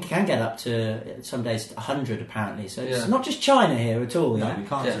London can get up to, some days, 100 apparently. So it's not just China here at all. No, we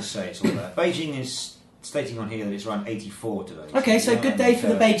can't just say it's all that. Beijing is stating on here that it's around 84 today. Okay, so good day for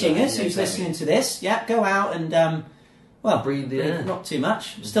the Beijingers who's listening to this. Yeah, go out and... breathe the air. Not too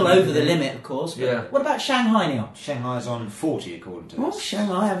much. Still over the limit, of course. But what about Shanghai, Neil? Shanghai's on 40, according to this.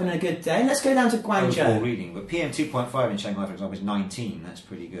 Shanghai having a good day. Let's go down to Guangzhou. Overall reading. But PM 2.5 in Shanghai, for example, is 19. That's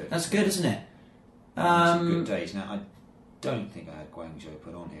pretty good. That's good, isn't it? Some good days. Now, I don't think I had Guangzhou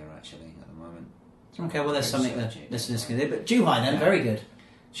put on here, actually, at the moment. Okay, well, there's something that listeners can do. But Zhuhai, then, very good.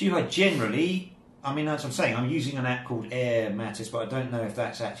 Zhuhai, generally... as I'm saying, I'm using an app called Air Matters, but I don't know if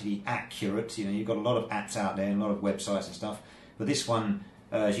that's actually accurate. You've got a lot of apps out there and a lot of websites and stuff. But this one,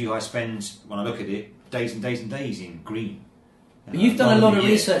 Zhuhai spends, when I look at it, days and days and days in green. But you've done a lot of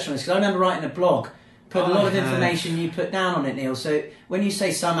research on this, because I remember writing a blog, put a lot of information you put down on it, Neil. So when you say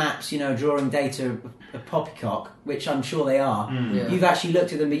some apps, drawing data of poppycock, which I'm sure they are, you've actually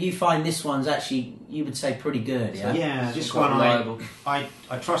looked at them, but you find this one's actually, you would say, pretty good, yeah? Yeah, this one, I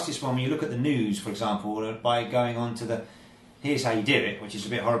trust this one when you look at the news, for example, by going on to the, here's how you do it, which is a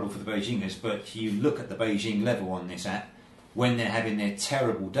bit horrible for the Beijingers, but you look at the Beijing level on this app, when they're having their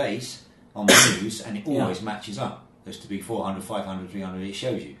terrible days on the news, and it always matches up. There's to be 400, 500, 300, it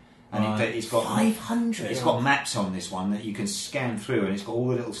shows you. And it's got 500. It's got maps on this one that you can scan through, and it's got all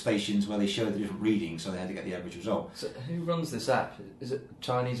the little stations where they show the different readings, so they had to get the average result. So who runs this app? Is it a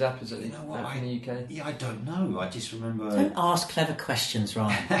Chinese app? Is it an app in the UK? Yeah, I don't know. I just remember. Don't ask clever questions,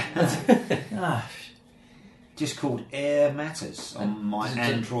 Ryan. Just called Air Matters on my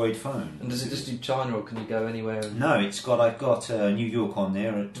Android phone. And does it just do China, or can you go anywhere? No, I've got New York on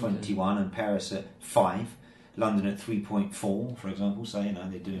there at 21 and Paris at 5. London at 3.4, for example, so they're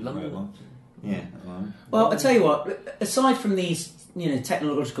doing very well. Yeah. At the moment. Well, I tell you what. Aside from these,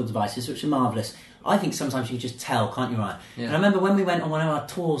 technological devices, which are marvellous, I think sometimes you just tell, can't you, Ryan? Yeah. And I remember when we went on one of our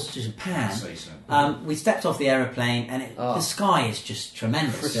tours to Japan, we stepped off the aeroplane, and the sky is just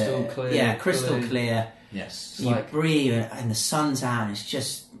tremendous. Crystal clear. Yeah, crystal clear. Yes. You breathe, and the sun's out, and it's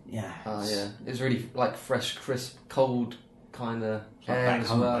just Oh yeah, it's really like fresh, crisp, cold kind of air as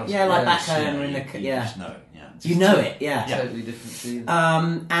well. Yeah, like back home or in the You know it, yeah. Totally different feeling.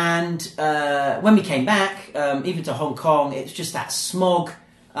 And when we came back, even to Hong Kong, it's just that smog.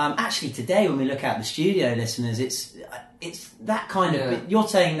 Actually, today when we look out the studio, listeners, it's that kind of. You're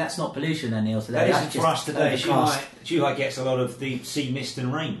saying that's not pollution, then, Neil. Today, that isn't for us today. Zhuhai gets a lot of deep sea mist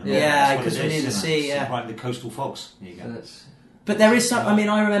and rain. Yeah, because we're near the sea. Yeah, right, the coastal fogs. There you go. But there is some. I mean,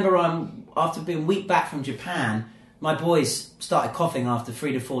 I remember after being a week back from Japan, my boys started coughing after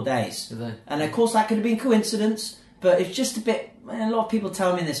 3 to 4 days. Did they? And of course that could have been coincidence, but it's just a bit. A lot of people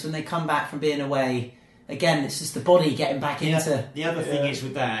tell me this when they come back from being away. Again, it's just the body getting back into. The other thing is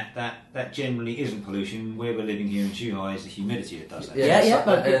with that generally isn't pollution. Where we're living here in Zhuhai is the humidity that does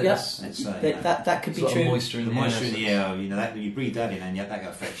that. That could be true. Moisture in the air, that you breathe that in, and yet that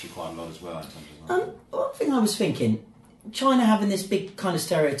affects you quite a lot as well. One thing I was thinking. China having this big kind of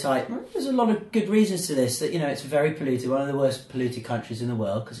stereotype, there's a lot of good reasons to this, that it's very polluted, one of the worst polluted countries in the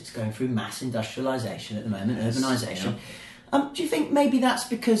world because it's going through mass industrialisation at the moment, urbanisation. Do you think maybe that's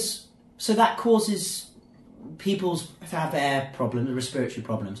because, so that causes people to have air problems, respiratory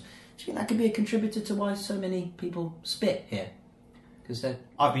problems? Do you think that could be a contributor to why so many people spit here? Because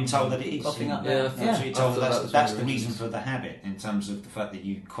I've been told that it is. Coughing up there. That's the reason for the habit, in terms of the fact that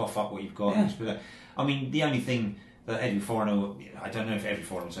you cough up what you've got. Yeah. I mean, the only thing that every foreigner, I don't know if every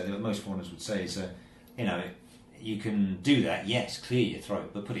foreigner would say, but most foreigners would say is, you can do that, yes, clear your throat,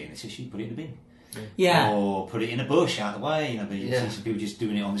 but put it in a tissue, put it in the bin. Yeah. Or put it in a bush out of the way. You see some people just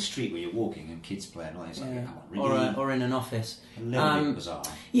doing it on the street where you're walking and kids playing. Or in an office. A little bit bizarre.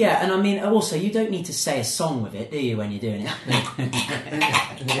 Yeah, and I mean, also, you don't need to say a song with it, do you, when you're doing it?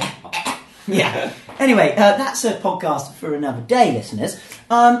 Yeah. Anyway, that's a podcast for another day, listeners.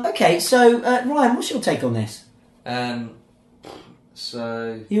 Okay, so Ryan, what's your take on this? So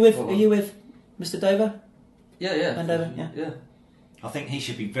are you with Mr. Dover? Yeah. Ben Dover, yeah. I think he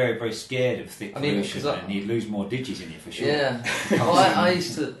should be very, very scared of thick pollution, and he'd lose more digits in it for sure. Yeah. Well, I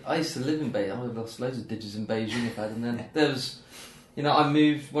used to live in Beijing. I lost loads of digits in Beijing, in fact, and then there was, I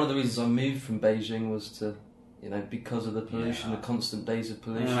moved. One of the reasons I moved from Beijing was to, because of the pollution, the constant days of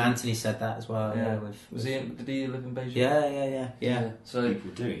pollution. Anthony said that as well. Yeah. Did he live in Beijing? Yeah. So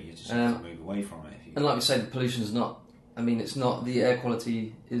people do. You just have to move away from it. And like we say, the pollution is not. I mean, it's not, the air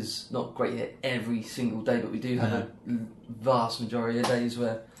quality is not great here every single day, but we do have a vast majority of days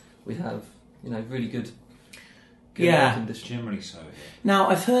where we have, really good air conditions. Generally so. Yeah. Now,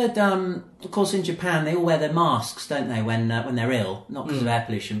 I've heard, of course, in Japan, they all wear their masks, don't they, when they're ill? Not because of air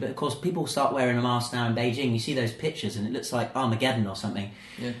pollution, but of course, people start wearing a mask now in Beijing. You see those pictures, and it looks like Armageddon or something.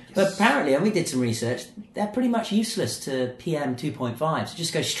 Yeah. But apparently, and we did some research, they're pretty much useless to PM 2.5, so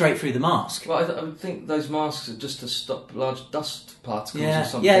just go straight through the mask. Well, I would think those masks are just to stop large dust particles or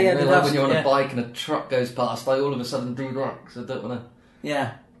something. Yeah. Like when you're on a bike and a truck goes past, they all of a sudden do that, so I don't want to...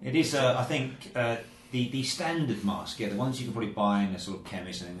 Yeah. It is, I think... The standard mask, the ones you can probably buy in a sort of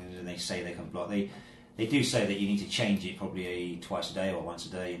chemist, and they say they can block. They do say that you need to change it probably twice a day or once a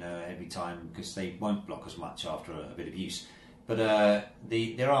day, every time, because they won't block as much after a bit of use. But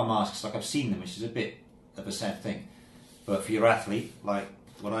there are masks, like I've seen them, which is a bit of a sad thing. But for your athlete, like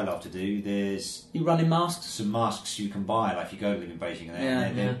what I love to do, there's... You run in masks? Some masks you can buy, like if you go to live in Beijing,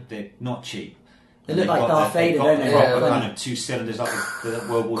 and they're not cheap. They look like Darth Vader, don't they? Proper kind of 2 cylinders like the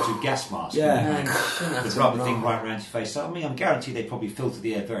World War II gas mask. Yeah. The rubber thing right around your face. So, I mean, I'm guaranteed they probably filter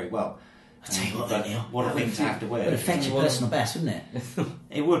the air very well. I'll tell you what, But Neil, what a thing to have to wear. It would affect your personal best, wouldn't it?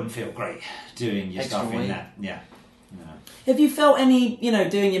 It wouldn't feel great doing your Extra stuff in weight. that. Yeah. You know. Have you felt any,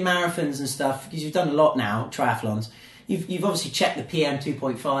 doing your marathons and stuff, because you've done a lot now, triathlons, you've obviously checked the PM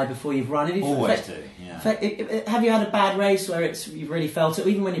 2.5 before you've run. Have you Always do, yeah. Have you had a bad race where you've really felt it, or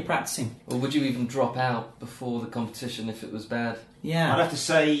even when you're practicing? Or would you even drop out before the competition if it was bad? Yeah. I'd have to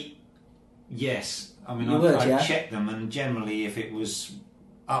say yes. I mean, I'd check them, and generally if it was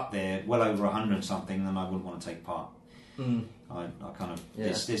up there, well over 100 something, then I wouldn't want to take part. I kind of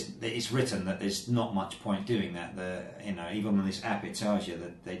it's written that there's not much point doing that. Even on this app, it tells you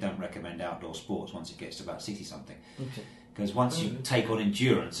that they don't recommend outdoor sports once it gets to about 60 something. Because once you take on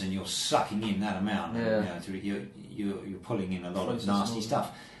endurance and you're sucking in that amount, you're pulling in a lot of nasty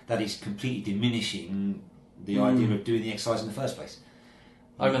stuff. That is completely diminishing the idea of doing the exercise in the first place.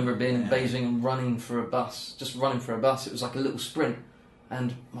 I remember being in Beijing and running for a bus. It was like a little sprint,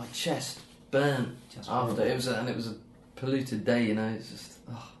 and my chest burnt after. It was a polluted day, It's just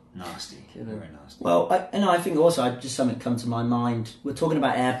nasty, very nasty. Well, I think also just something come to my mind. We're talking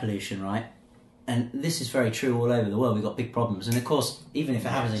about air pollution, right? And this is very true all over the world. We've got big problems, and of course, even if it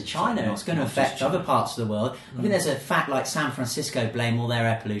happens in China, it's going to affect other parts of the world. I think there's a fact like San Francisco blame all their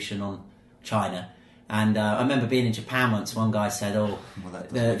air pollution on China. And I remember being in Japan once. One guy said,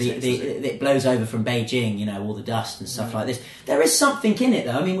 it blows over from Beijing, all the dust and stuff like this. There is something in it,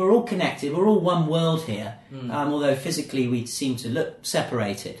 though. I mean, we're all connected. We're all one world here, although physically we seem to look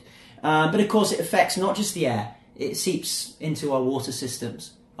separated. But of course, it affects not just the air. It seeps into our water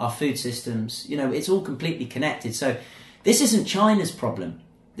systems, our food systems. It's all completely connected. So this isn't China's problem.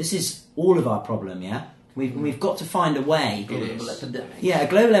 This is all of our problem, yeah? We've got to find a way. global epidemic. Yeah, a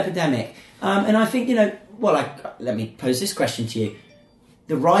global epidemic. And I think, let me pose this question to you.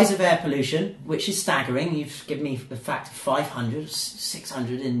 The rise of air pollution, which is staggering, you've given me the fact of 500,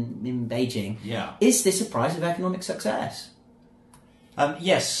 600 in Beijing. Yeah. Is this a price of economic success?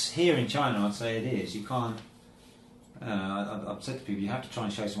 Yes, here in China, I'd say it is. You can't... I've said to people, you have to try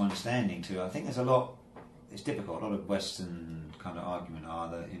and show some understanding to it. I think there's a lot... It's difficult. A lot of Western kind of argument are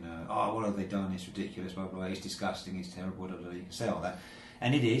that, what have they done? It's ridiculous, blah, blah, blah. It's disgusting, it's terrible, blah, blah, blah. You can say all that.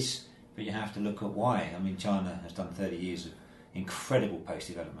 And it is, but you have to look at why. I mean, China has done 30 years of incredible pace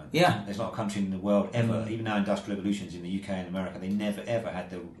development. Yeah. There's not a country in the world ever, even our industrial revolutions in the UK and America, they never ever had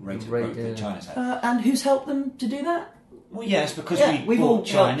the rate of growth that China's had. And who's helped them to do that? Well, yes, because we've bought all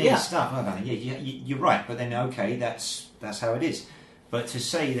Chinese stuff. You're right, but then, okay, that's how it is. But to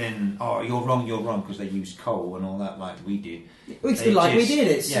say then, you're wrong because they used coal and all that like we did. It's like we did.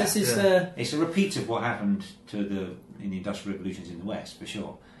 It's a repeat of what happened in the industrial revolutions in the West, for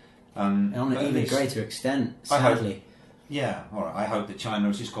sure. On an even greater extent, sadly. I hope that China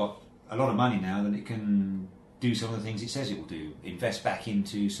has just got a lot of money now that it can do some of the things it says it will do, invest back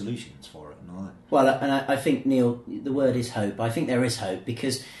into solutions for it and all that. Well, and I think, Neil, the word is hope. I think there is hope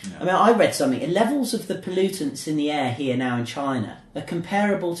because, I read something. Levels of the pollutants in the air here now in China are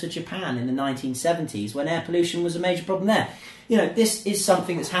comparable to Japan in the 1970s when air pollution was a major problem there. This is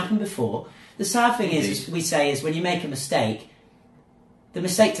something that's happened before. The sad thing is we say, is when you make a mistake, the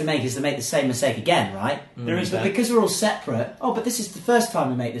mistake to make is to make the same mistake again, right? There is that. Because we're all separate, but this is the first time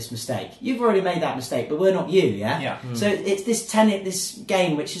we make this mistake. You've already made that mistake, but we're not you, yeah? Yeah. So it's this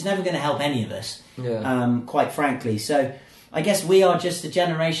game which is never going to help any of us, quite frankly. So I guess we are just the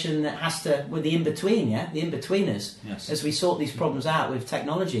generation that has to, with the in-between, the in-betweeners, as we sort these problems out with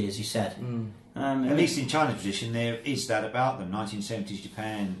technology, as you said. At least in China's position, there is that about them. 1970s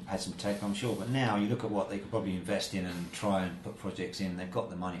Japan had some tech, I'm sure, but now you look at what they could probably invest in and try and put projects in. They've got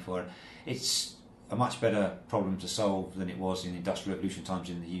the money for it. It's a much better problem to solve than it was in industrial revolution times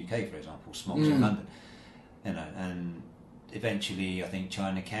in the UK, for example, smog in London. And eventually, I think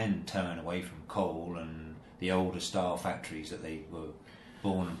China can turn away from coal and the older style factories that they were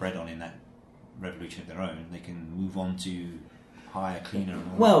born and bred on in that revolution of their own. They can move on to higher, cleaner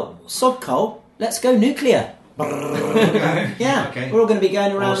and all that. Sod coal, let's go nuclear. Okay. We're all going to be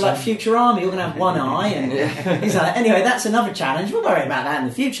going around like Futurama. You're going to have one eye and anyway, that's another challenge. We'll worry about that in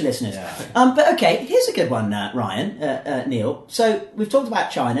the future, listeners. But okay, here's a good one, Ryan, Neil. So we've talked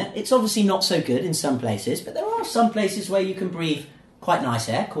about China. It's obviously not so good in some places, but there are some places where you can breathe quite nice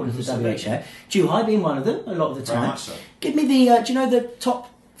air, according to the WHO. Zhuhai being one of them a lot of the time. Very much so. Give me the do you know the top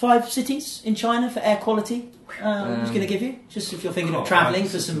 5 cities in China for air quality? I'm just going to give you, just if you're thinking of travelling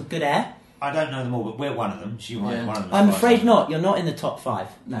for some good air. I don't know them all, but we're one of them. Zhuhai is one of them. I'm afraid not. You're not in the top 5.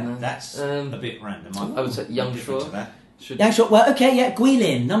 No. That's a bit random. I would say Yangshuo. Yangshuo. Well, okay, yeah.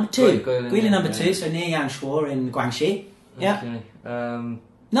 Guilin, number 2. Guilin, Guilin, number 2. So near Yangshuo in Guangxi. Yeah. Okay.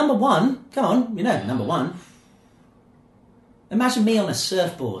 Number 1. Come on, you know, number 1. Imagine me on a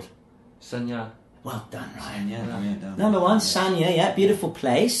surfboard. Sanya. Well done, Ryan. Sanya, Number 1, Sanya. Yeah, beautiful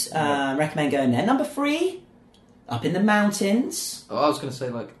place. Recommend going there. Number 3, up in the mountains. Oh, I was going to say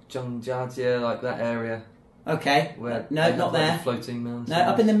like Zhangjiajie, like that area. Okay. Where No, they not have, like, there. the floating mountains. No,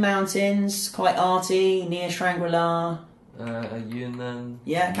 up in the mountains, quite arty, near Shangri-La. Yunnan.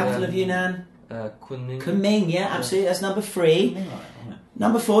 Yeah, capital of Yunnan. Kunming. Kunming, yeah, absolutely. That's number 3.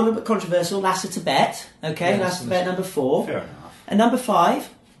 Number 4, a little bit controversial, Lhasa Tibet. Okay, Yeah, Lhasa Tibet, number 4. Fair enough. And number 5,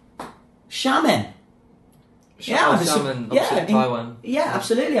 Xiamen. Xiamen, opposite Taiwan. Yeah,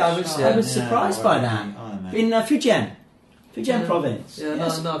 absolutely. I was surprised by that. In Fujian province. Yeah,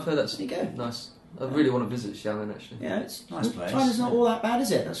 Yes. no, I've heard that's There you go. nice. I really want to visit Xiamen actually. Yeah, it's Nice place. China's not all that bad, is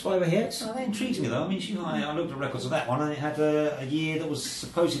it? That's why we're here. That intrigues me though. I mean, I looked at records of that one, and it had a year that was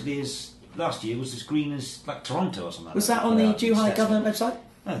supposedly last year was as green as like Toronto or something. Was that on the Zhuhai government website?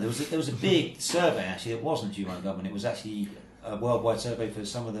 No, there was a big survey actually. It wasn't Zhuhai government. It was actually a worldwide survey for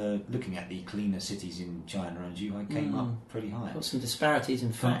some of looking at the cleaner cities in China, and Zhuhai came up pretty high. Got some disparities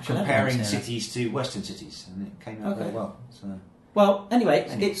in fact. Comparing cities to Western cities, and it came out very well. So. Well, anyway,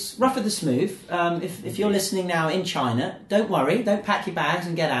 it's rougher than smooth. If you're listening now in China, don't worry, don't pack your bags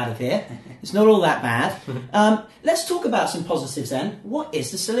and get out of here. It's not all that bad. Let's talk about some positives then. What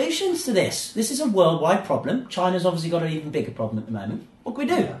is the solutions to this? This is a worldwide problem. China's obviously got an even bigger problem at the moment. What can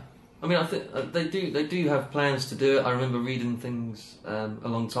we do? Yeah. I mean, I think they do have plans to do it. I remember reading things a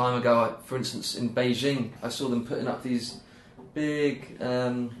long time ago. For instance, in Beijing, I saw them putting up these big.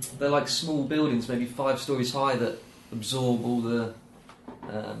 They're like small buildings, maybe 5 stories high, that absorb all the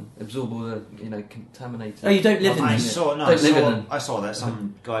contaminated. Oh, you don't live in them? I them. saw that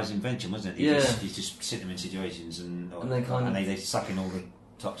some guy's invention, wasn't it? You just sit them in situations and they suck in all the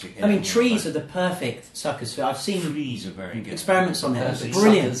toxic air. I mean, trees are the perfect suckers for. I've seen trees are very good. experiments on it. It's Perfect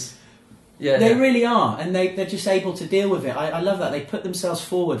brilliant. suckers. Yeah, They really are, and they're just able to deal with it. I love that. They put themselves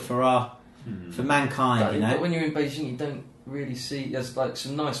forward for mankind, you know. But when you're in Beijing, you don't really see. There's like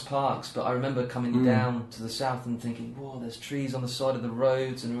some nice parks, but I remember coming down to the south and thinking, "Whoa, there's trees on the side of the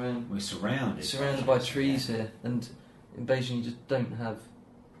roads and around." We're surrounded by trees here, and in Beijing you just don't have.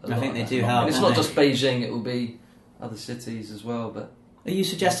 I think they do help. help. And it's not just Beijing; it will be other cities as well. But are you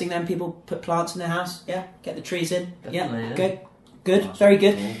suggesting then people put plants in their house? Yeah, get the trees in. Definitely, yeah. Good, very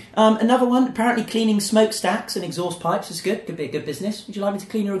good. Another one, apparently cleaning smokestacks and exhaust pipes is good. Could be a good business. Would you like me to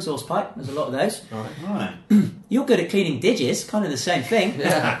clean your exhaust pipe? There's a lot of those. Right. You're good at cleaning digis, kind of the same thing.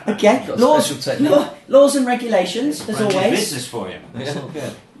 Yeah. Okay. Got a special technique. Laws and regulations, as Brand new always. business for you. That's all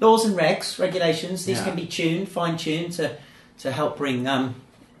good. Laws and regs, regulations. These Yeah. can be tuned, fine-tuned to help bring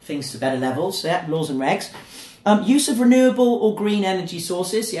things to better levels. Yeah, laws and regs. Use of renewable or green energy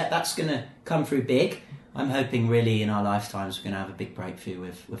sources. Yeah, that's going to come through big. I'm hoping really in our lifetimes we're going to have a big breakthrough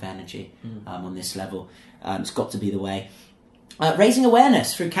with energy on this level. It's got to be the way. Raising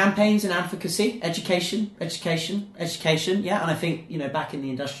awareness through campaigns and advocacy, education. Yeah, and I think, back in the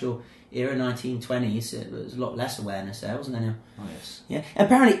industrial era, 1920s, there was a lot less awareness there, wasn't there? Oh, yes. Yeah.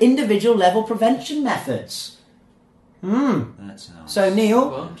 Apparently, individual level prevention methods. That's nice. So, Neil,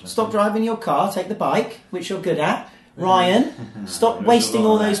 Well, stop driving your car, take the bike, which you're good at. Ryan, stop There's wasting a lot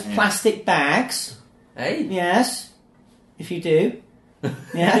all of those that, yeah. plastic bags. hey, Yes, if you do.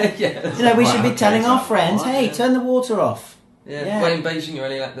 Yeah. yeah, We should be Right, telling okay, our so- friends, right, hey, yeah. turn the water off. yeah. Yeah. Well, in Beijing, you're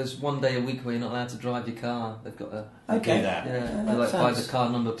only there's one day a week where you're not allowed to drive your car. They've got a Okay. Do that. they that like by sounds- the car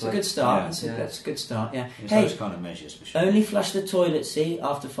number It's a plate. good start. Yeah. That's a good start, yeah. It's Hey, those kind of measures for sure. only flush the toilet seat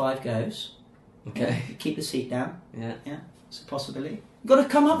after 5 goes. Okay. Keep the seat down. Yeah. It's a possibility. You've got to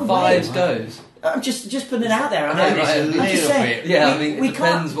come up with 5 ways. goes. I'm just putting it out there. I Yeah, know. right, I'm a just little saying. bit. Yeah, we it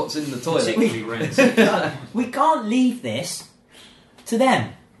depends what's in the toilet. Particularly rent. We can't leave this to them.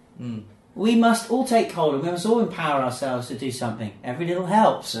 We must all take hold and we must all empower ourselves to do something. Every little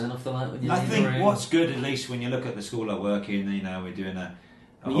helps. Turn off the light when you I leave the think room. what's good, at least when you look at the school I work in, we're doing a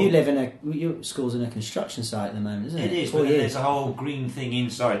Well, you live in your school's in a construction site at the moment, isn't it? It is, 4 but then years. there's a whole green thing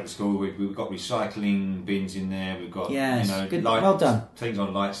inside the school. We've got recycling bins in there. We've got Yes, good, lights, well done. things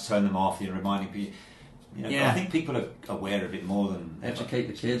on lights, turn them off. You're reminding people. Yeah. I think people are aware of it more than Educate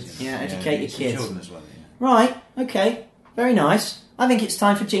the kids. Yeah, educate your it's the kids. children as well. Yeah. Right, okay, very nice. I think it's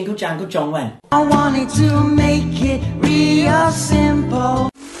time for Jingle Jangle John Wen. I wanted to make it real simple.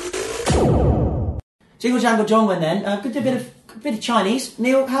 Jingle Jangle John Wen then. Could do a bit of Chinese.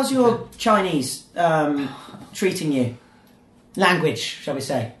 Neil, how's your Chinese treating you? Language, shall we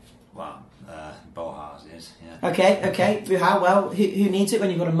say? Well, Bohars is. Yeah. Okay. How well? Who needs it when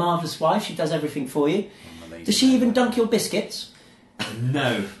you've got a marvellous wife? She does everything for you. amazing. Does she even dunk your biscuits?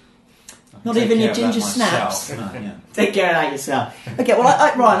 No. Not even your ginger snaps? No, yeah. Take care of that yourself. Okay, well,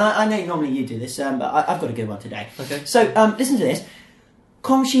 Ryan, I know normally you do this, but I've got a good one today. Okay. So, listen to this.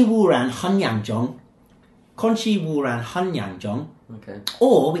 空气污染很严重. 空气污染很严重. Okay.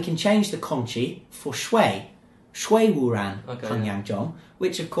 Or we can change the 空气 for 水. 水污染 Okay, 很严重,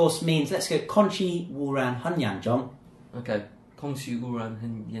 which of course means, let's go, 空气污染很严重. Okay. 空气污染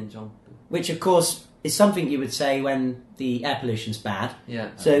很严重. Which of course is something you would say when the air pollution's bad. Yeah.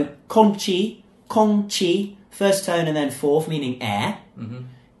 So, 空气, 空气, first tone and then fourth, meaning air. Mm-hmm.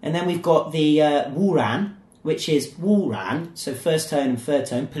 And then we've got the 污染, which is 污染, so first tone and third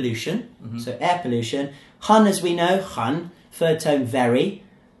tone, pollution. Mm-hmm. So air pollution. Hun, as we know, hun, third tone, very.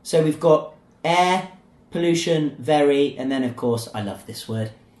 So we've got air, pollution, very, and then of course, I love this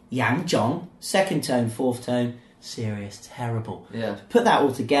word, yangjong, second tone, fourth tone, serious, terrible. Yeah. Put that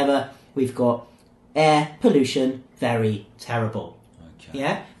all together, we've got air, pollution, very, terrible. Okay.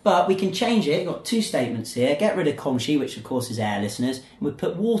 Yeah, but we can change it. We've got two statements here. Get rid of kongshi, which of course is air, listeners. And we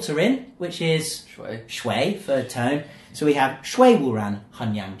put water in, which is 水. shui, third tone. So we have shui wuran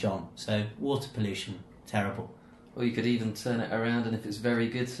han yang zhong. So water pollution, terrible. Or you could even turn it around, and if it's very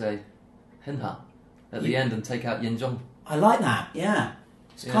good, say 很好 at the end and take out 严重. I like that. Yeah,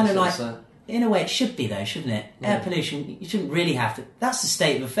 it's kind of so like. it's, In a way, it should be though, shouldn't it? Yeah. Air pollution, you shouldn't really have to. That's the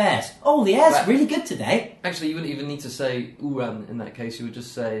state of affairs. Oh, the air's Right. really good today. Actually, you wouldn't even need to say 污染 in that case. You would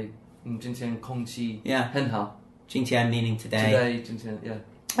just say 今天空气 Yeah. 很好. Jingtian meaning today. Today, 今天, yeah.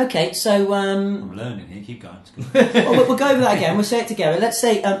 Okay, so I'm learning here. Keep going. It's good. well, we'll go over that again. We'll say it together. Let's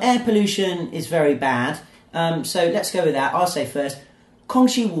say air pollution is very bad. So let's go with that. I'll say first. 空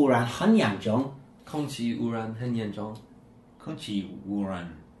气污染很严重.空气污染很严重. 空气污染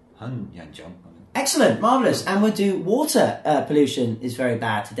很严重. Excellent, marvellous. And we'll do water pollution is very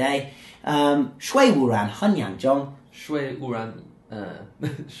bad today. 水污染很严重.水污染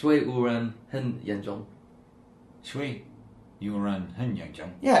水污染很严重. 水污染很严重.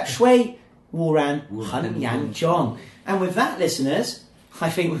 Yeah, 水污染很严重. And with that, listeners, I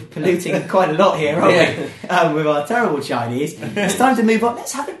think we're polluting quite a lot here, aren't we? With our terrible Chinese. It's time to move on.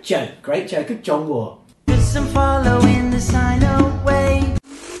 Let's have a joke. Great joke of John War. Listen, following the Sino way.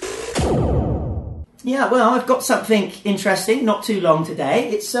 Yeah, well, I've got something interesting, not too long today.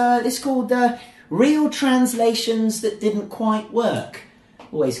 It's called Real Translations That Didn't Quite Work.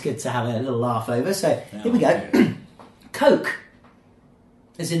 Always good to have a little laugh over. So, here we go. Coke,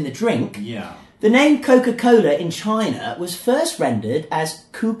 as in the drink. Yeah. The name Coca-Cola in China was first rendered as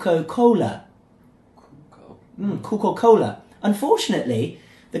Coca-Cola. Coca-Cola. Unfortunately,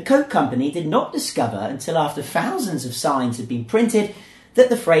 the Coke company did not discover until after thousands of signs had been printed that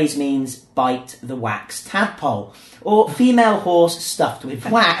the phrase means bite the wax tadpole, or female horse stuffed with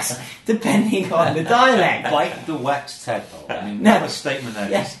wax, depending on the dialect. Bite the wax tadpole. I mean, No. what a statement that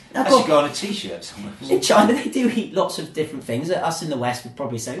Yes. is. Now, That go should go on a t-shirt somewhere. In China, they do eat lots of different things. Us in the West would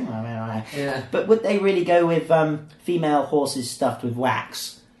probably say, Yeah. but would they really go with female horses stuffed with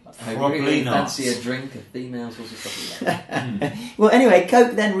wax? I Probably really not. fancy a drink of females or stuff like that. Well, anyway,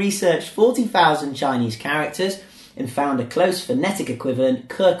 Coke then researched 40,000 Chinese characters and found a close phonetic equivalent,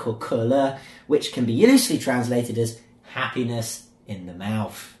 Coca-Cola, which can be loosely translated as happiness in the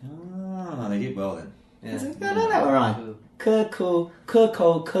mouth. Oh, they did well then. Yeah. I know that one right.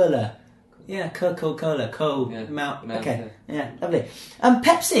 Coca-Cola. Yeah, Coca-Cola. Yeah, Mouth. mouth, Okay. Yeah, lovely.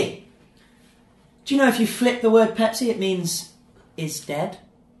 Pepsi. Do you know if you flip the word Pepsi, it means is dead?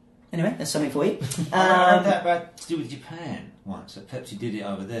 Anyway, that's something for you. I heard that about to do with Japan once. That Pepsi did it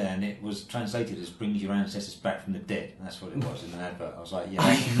over there, and it was translated as "brings your ancestors back from the dead." And that's what it was in an advert. I was like, "Yeah,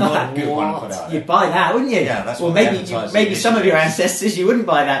 that's not a good one to put out there." You'd buy that, wouldn't you? Yeah, that's well, what they maybe advertised maybe it some of your initially. ancestors you wouldn't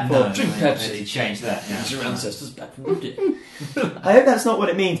buy that for. No, Drink no, Pepsi. they did change that. Yeah. Your ancestors back from the dead. I hope that's not what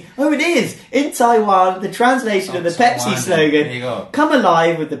it means. Oh, it is! In Taiwan, the translation of the Pepsi Taiwan. slogan, There you go. "Come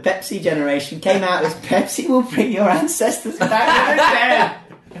alive with the Pepsi generation," came out as "Pepsi will bring your ancestors back from the dead."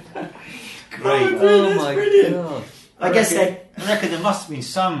 Great. Oh my god. I guess they... I reckon there must have been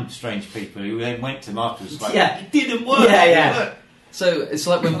some strange people who then went to them afterwards like, Yeah. it didn't work. Yeah, it yeah. didn't work." So it's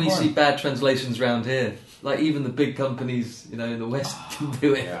like when we Come on. see bad translations around here. Like even the big companies, in the West can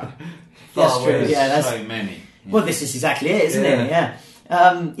do it. Yeah. That's Far true, worse. yeah. That's... So many. Yeah. Well, this is exactly it, isn't it?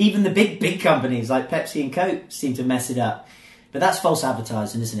 Yeah. Even the big companies like Pepsi and Coke seem to mess it up. But that's false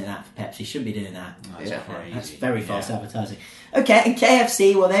advertising, isn't it, that for Pepsi? Shouldn't be doing that. That's Yeah. crazy. That's very false Yeah. advertising. Okay, and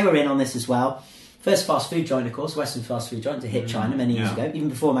KFC, well, they were in on this as well. First fast food joint, of course, Western fast food joint to hit China many years Yeah. ago, even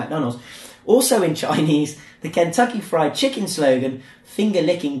before McDonald's. Also in Chinese, the Kentucky Fried Chicken slogan, "Finger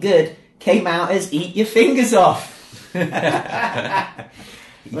licking good," came out as "Eat your fingers off."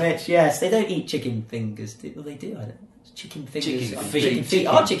 Which, yes, they don't eat chicken fingers. Well, they do. I don't. Chicken fingers. Chicken Chicken feet. feet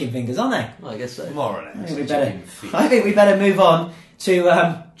are chicken fingers, aren't they? Well, I guess so. More or I less. think we better move on to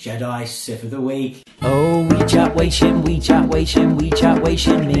Jedi Sith of the Week. Oh, we chat, wait, shin, we chat, wait, shin, we chat, wait,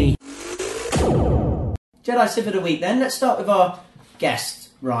 shin, me. Jedi Sith of the Week. Then let's start with our guest,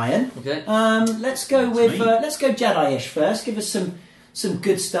 Ryan. Okay. Let's go with let's go Jedi-ish first. Give us some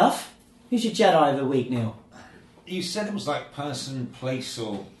good stuff. Who's your Jedi of the Week, Neil? You said it was like person, place,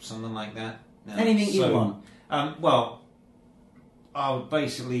 or something like that. Anything you want. Well, I would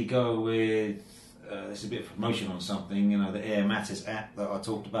basically go with. There's a bit of promotion on something. The Air Matters app that I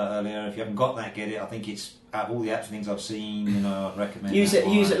talked about earlier. If you haven't got that, get it. I think it's out of all the apps and things I've seen. I'd recommend. Use it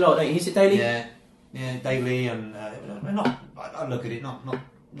a lot. Don't you? Use it daily. Yeah, daily, and I look at it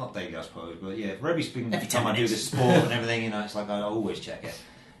not daily, I suppose, but yeah, for every time I do the sport and everything, it's like I always check it,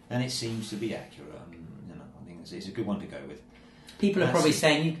 and it seems to be accurate. And, I think it's a good one to go with. People are probably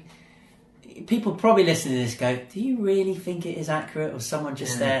saying, people probably listening to this go, do you really think it is accurate, or someone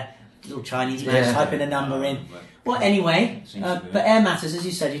just there, little Chinese man typing a number in? Well, anyway, but Air Matters, as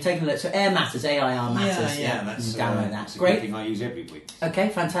you said, you're taking a look. So Air Matters, AIR Matters. Yeah, that's download that. That's Great. a thing I use every week. Okay,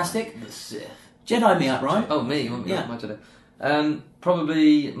 fantastic. Jedi me up, right? Oh, me? Yeah. My Jedi.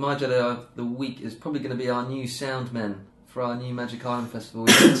 Probably my Jedi of the week is probably going to be our new soundmen for our new Magic Island Festival.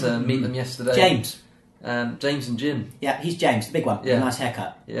 We got to meet them yesterday. James. James and Jim. Yeah, he's James, the big one. Yeah. With a nice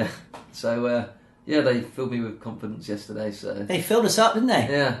haircut. Yeah. So, they filled me with confidence yesterday. So they filled us up, didn't they?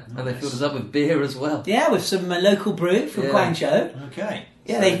 Yeah, and they filled us up with beer as well. Yeah, with some local brew from Guangzhou. Okay.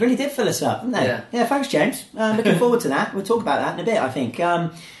 Yeah, they really did fill us up, didn't they? Yeah, thanks, James. Looking forward to that. We'll talk about that in a bit, I think.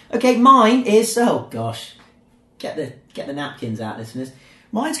 Okay, mine is... Oh, gosh. Get the napkins out, listeners.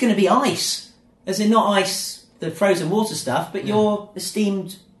 Mine's going to be ice. As in not ice, the frozen water stuff, but your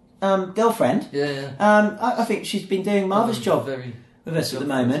esteemed girlfriend. Yeah. I think she's been doing a marvellous job with us at the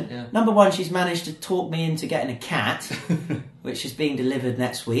moment. Yeah. Number one, she's managed to talk me into getting a cat, which is being delivered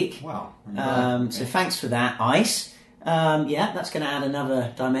next week. Wow. So thanks for that, Ice. That's going to add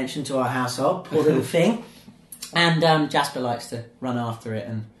another dimension to our household. Poor little thing. And Jasper likes to run after it,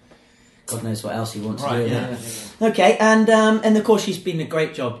 and God knows what else he wants to do with it. Okay, and of course she's been a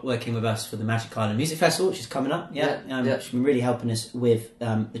great job working with us for the Magic Island Music Festival, which is coming up. She's been really helping us with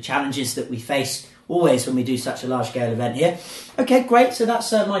the challenges that we face always when we do such a large scale event here. Okay, great. So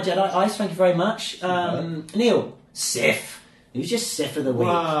that's my Jedi. Ice, thank you very much. Neil, Sith. Who's your Sith of the week?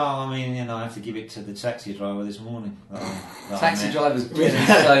 Well, I have to give it to the taxi driver this morning. Taxi drivers really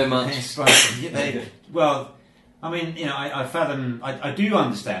so much. It's like, I fathom. I do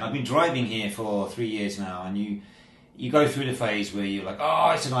understand. I've been driving here for 3 years now, and you go through the phase where you're like,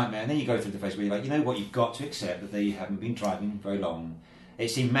 oh, it's a nightmare, and then you go through the phase where you're like, you know what, you've got to accept that they haven't been driving very long. It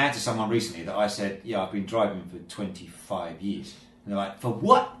seemed mad to someone recently that I said, yeah, I've been driving for 25 years. And they're like, for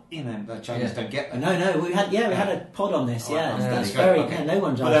what? The Chinese don't get that. No, we had a pod on this. That's very okay. No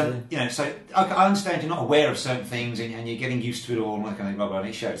one drives. But, so I understand you're not aware of certain things and you're getting used to it all and that kind of blah blah. And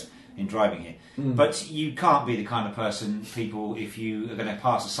it shows in driving here. But you can't be the kind of person, if you are going to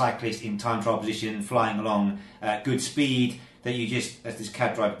pass a cyclist in time trial position, flying along at good speed, that you just, as this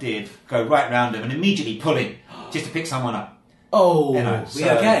cab driver did, go right round them and immediately pull in just to pick someone up. Oh,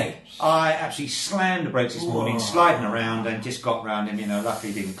 okay? I absolutely slammed the brakes this morning, sliding around, and just got round him.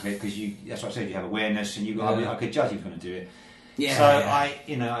 Luckily didn't clip because that's what I said. You have awareness, and I could judge he was going to do it.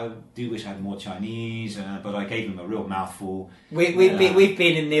 I do wish I had more Chinese, but I gave him a real mouthful. We've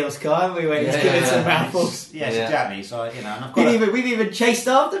been in Neil's car, and we went to give him some mouthfuls. Yes, exactly. So and I've got. We've even chased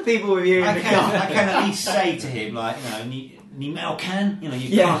after people with you in the car. I can at least say to him, ni mao can,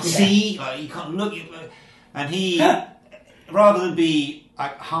 you can't see, you can't look, and he. Rather than be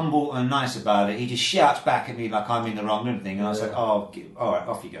humble and nice about it, he just shouts back at me like I'm in the wrong and everything. And I was like, oh, all right,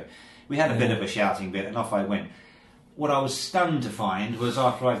 off you go. We had a bit of a shouting bit, and off I went. What I was stunned to find was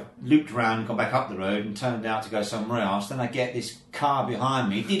after I looped around and gone back up the road and turned out to go somewhere else, then I get this car behind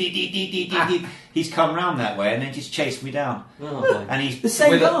me. He's come round that way and then just chased me down. Oh, and he's the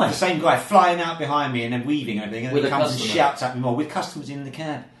same guy? The same guy flying out behind me and then weaving and everything. And then he comes and shouts at me more with customers in the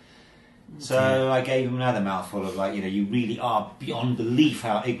cab. So I gave him another mouthful of you really are beyond belief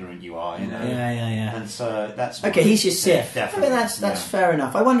how ignorant you are, Yeah. And so that's okay. He's your Sith. Definitely. That's fair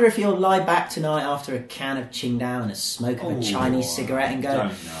enough. I wonder if he'll lie back tonight after a can of Qingdao and a smoke of a Chinese cigarette and go.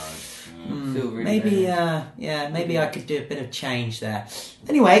 Don't know. Really maybe I could do a bit of change there.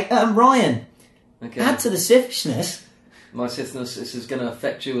 Anyway, Ryan, add to the Sithishness. My Sithness, this is going to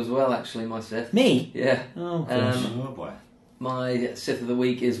affect you as well. Actually, my Sith. Me? Yeah. Oh gosh. Oh boy. My Sith of the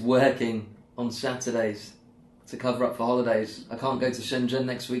week is working on Saturdays to cover up for holidays. I can't go to Shenzhen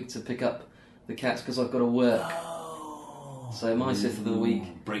next week to pick up the cats because I've got to work. So my Sith of the week.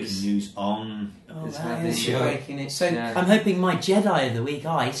 Breaking news on. Oh, It's that happening. is breaking it. So Yeah. I'm hoping my Jedi of the week,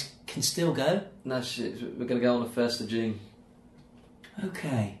 Ice, can still go. No shit. We're going to go on the 1st of June.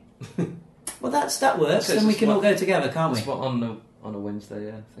 Okay. Well, that works. So Then it's we just can all what- go together, can't we? It's what, on a Wednesday,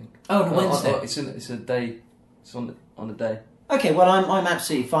 yeah, I think. Oh, on a Wednesday. It's a day. It's on a day. Okay, well, I'm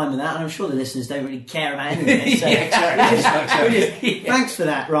absolutely fine with that, and I'm sure the listeners don't really care about any of it. So thanks for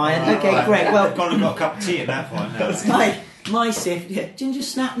that, Ryan. Okay, Right. great. Well, I've gone and got a cup of tea at that point now. my Sith, ginger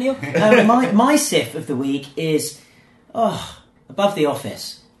snap, Neil. My Sith of the week is above the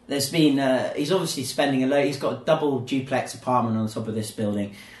office. There's been he's obviously spending a lot. He's got a double duplex apartment on top of this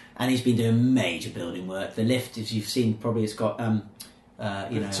building, and he's been doing major building work. The lift, as you've seen, probably it's got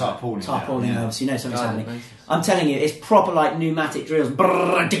tarpaulin over, so you know something's happening. Amazing. I'm telling you, it's proper like pneumatic drills.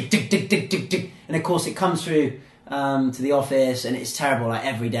 Brrr, dig, dig, dig, dig, dig, dig. And of course, it comes through to the office, and it's terrible. Like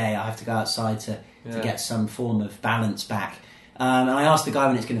every day, I have to go outside to get some form of balance back. And I asked the guy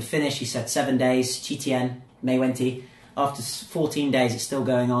when it's going to finish. He said 7 days. GTN, May Wenti. After 14 days, it's still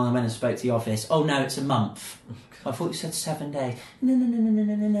going on. I went and spoke to the office. Oh no, it's a month. I thought you said 7 days.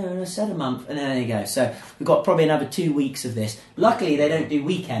 No, I said a month. And then there you go. So we've got probably another 2 weeks of this. Luckily, they don't do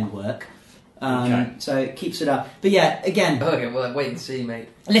weekend work. So it keeps it up. But yeah, again, Okay, well, wait and see, mate.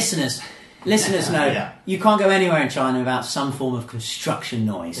 listeners know you can't go anywhere in China without some form of construction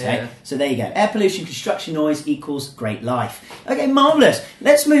noise. Yeah. So there you go. Air pollution, construction noise equals great life. Okay, marvellous.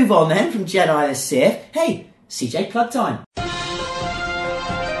 Let's move on then from Jedi to Sith. Hey, CJ plug time.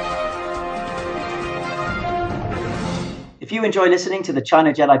 If you enjoy listening to the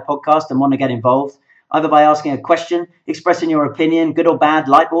China Jedi podcast and want to get involved, either by asking a question, expressing your opinion, good or bad,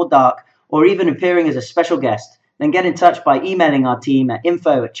 light or dark, or even appearing as a special guest, then get in touch by emailing our team at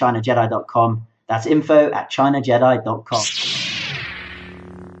info@chinajedi.com. That's info@chinajedi.com.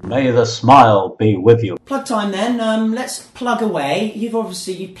 May the smile be with you. Plug time then. Let's plug away.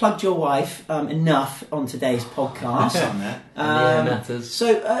 You've plugged your wife enough on today's podcast. on that. Yeah, matters.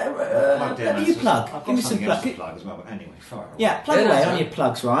 So, Plug there, you man. plug. I've Give me got some something else plug. to plug as well, but anyway, fire away. Yeah, plug Yeah, away that's on right. your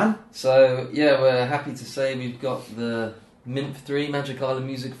plugs, Ryan. So, yeah, we're happy to say we've got the MIMF 3 Magic Island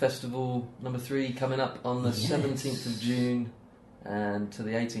Music Festival number 3 coming up on the 17th of June and to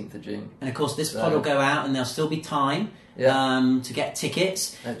the 18th of June. And of course, this pod will go out, and there'll still be time to get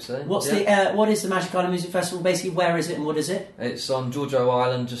tickets. Hope so. What is the Magic Island Music Festival? Basically, where is it and what is it? It's on Giorgio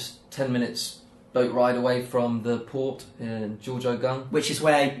Island, just 10 minutes boat ride away from the port in Giorgio Gung. Which is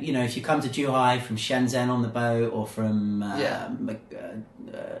where, if you come to Zhuhai from Shenzhen on the boat or from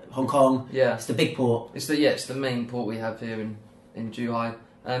Hong Kong, it's the big port. It's the main port we have here in Zhuhai.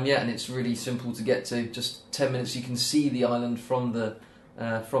 And it's really simple to get to. Just 10 minutes, you can see the island from the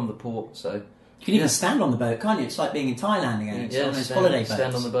port. So you can even stand on the boat, can't you? It's like being in Thailand again. It's on those holiday boats.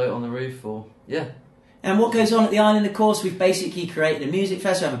 Stand on the boat on the roof, And what goes on at the island? Of course, we've basically created a music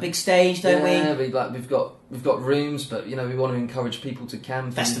festival. We have a big stage, don't we? Yeah, we've got rooms, but we want to encourage people to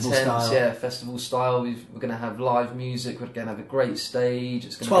camp. Festival in tents. style. Yeah, festival style. We're going to have live music. We're going to have a great stage.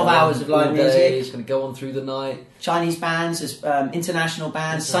 It's going 12 to go hours on of live all day. music. It's going to go on through the night. Chinese bands, there's international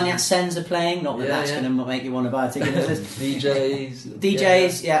bands. Sun Yat-sen's are playing. Not that that's going to make you want to buy a ticket.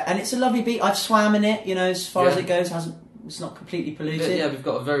 DJs, and it's a lovely beach. I've swam in it. As far as it goes, it's not completely polluted. Yeah, we've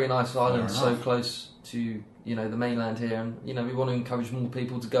got a very nice island, so close to the mainland here, and we want to encourage more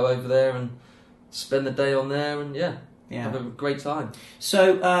people to go over there and spend the day on there, and have a great time.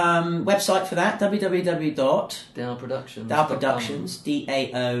 So website for that, www.daoproductions,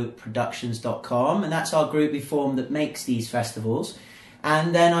 DAOproductions.com, and that's our group we formed that makes these festivals.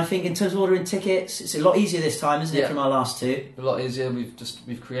 And then I think in terms of ordering tickets, it's a lot easier this time, isn't it, from our last two? A lot easier.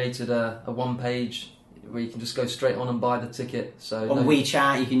 We've created a one page where you can just go straight on and buy the ticket. So on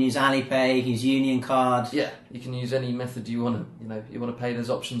WeChat, you can use Alipay, you can use Union Card. Yeah, you can use any method you want to. You want to pay. There's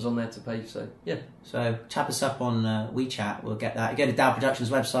options on there to pay. So So tap us up on WeChat. We'll get that. You go to Dow Productions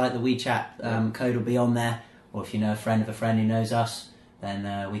website. The WeChat code will be on there. Or if you know a friend of a friend who knows us,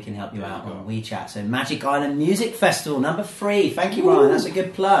 then we can help you out on WeChat. So Magic Island Music Festival number 3. Thank you, Ryan. That's a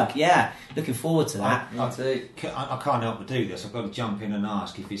good plug. Yeah, looking forward to that. I can't help but do this. I've got to jump in and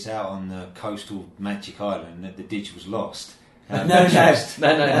ask if it's out on the coastal Magic Island that the ditch was lost. No. That's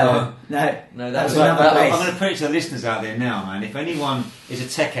I'm going to put it to the listeners out there now, man. If anyone is a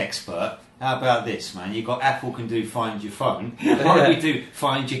tech expert, how about this, man? You've got Apple can do Find Your Phone. Why don't we do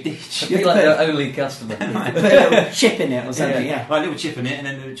Find Your Ditch? I'd be like their only customer. a little chip in it or something, Like a little chip in it, and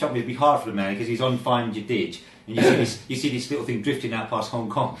then the trouble would be hard for the man because he's on Find Your Ditch. And you see this little thing drifting out past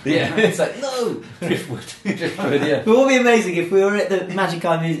Hong Kong. Yeah, it's like, no! Driftwood. Yeah. But what would be amazing if we were at the Magic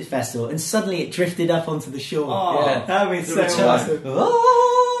Island Music Festival and suddenly it drifted up onto the shore. Oh, yeah. That would be so return. awesome.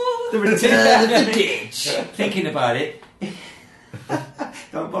 The return of the ditch. Thinking about it,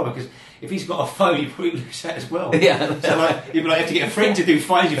 Don't bother, because if he's got a phone, he probably looks at it as well. Yeah. So like, you'd be like, have to get a friend to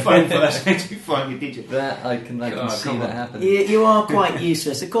find your phone first, and to find your digit. That I can see come that on. happen. You are quite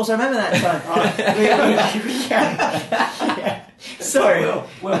useless. Of course, I remember that time. Sorry.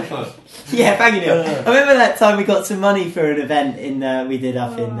 Well put. Yeah, thank you, Neil. I remember that time we got some money for an event we did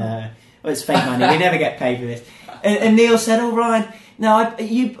up in. Well, it's fake money. We never get paid for this. And Neil said, "Oh, Ryan, no,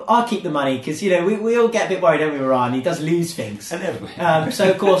 I'll keep the money because we all get a bit worried, don't we, Ryan? He does lose things."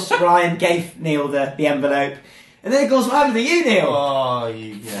 So of course Ryan gave Neil the envelope, and then of course what happened to you, Neil? Oh,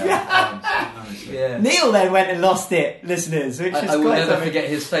 yeah. Neil then went and lost it, listeners, which is I will quite never something. forget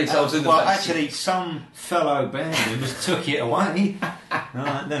his face. I was in the Well, back actually, some fellow band members took it away.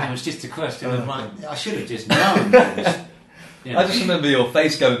 Then it was just a question of like, I should have just known. I just remember your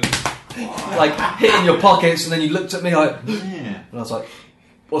face going like hitting your pockets, and then you looked at me like, Yeah. and I was like,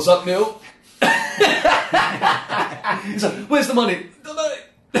 "What's up, Neil?" He's like, "Where's the money?" The money.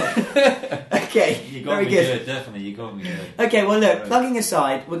 Okay, You got very me good. good, definitely. You got me good. Okay, well look, plugging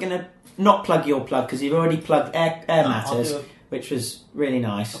aside, we're going to not plug your plug because you've already plugged Air Matters, I'll do which was really a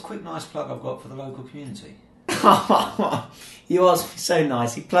nice. quick, nice plug I've got for the local community. You are so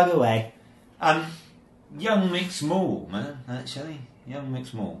nice. You plug away. Young Mix Mall, man. Actually, Young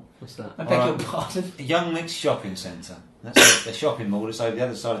Mix Mall. What's that? I beg Alright. your pardon. Young Mix Shopping Centre. That's the shopping mall that's over the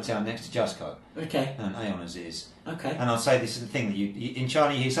other side of town next to Justco. Okay. And Aeon as it is. Okay. And I'll say this is the thing that you in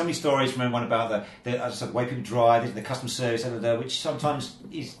China you hear so many stories from everyone about the way people drive, the customer service, which sometimes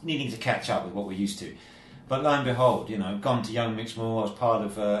is needing to catch up with what we're used to. But lo and behold, gone to Young Mix Mall. I was part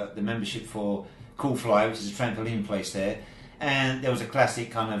of the membership for Cool Fly, which is a trampoline place there, and there was a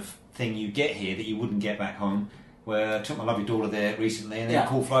classic kind of thing you get here that you wouldn't get back home. Where I took my lovely daughter there recently, and then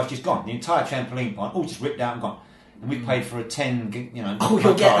Cool Fly's just gone. The entire trampoline park all just ripped out and gone. And we paid for a 10, you'll card,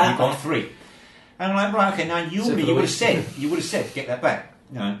 get that and you got back. 3. And I'm like, right, okay, now you So would for the have said, get that back.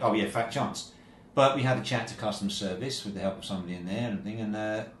 Oh yeah, fat chance. But we had a chat to customer service with the help of somebody in there and everything,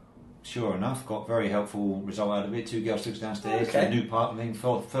 and sure enough, got very helpful result out of it. 2 girls took us downstairs to a new part,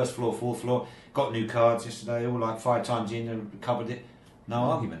 first floor, 4th floor. Got new cards yesterday, all like 5 times in and recovered it. No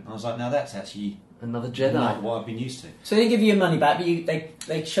argument. I was like, now that's actually Another Jedi. not what I've been used to. So they didn't give you your money back, but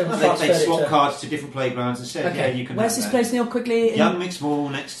they showed They swap cards to different playgrounds and said, Okay. yeah, you can. Where's have this that. place, Neil? Quickly. Young Mix Mall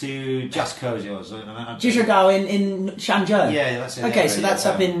next to Justco as yours. Jizhigao in Shanzhou. Yeah, that's it. Okay, yeah, so yeah, that's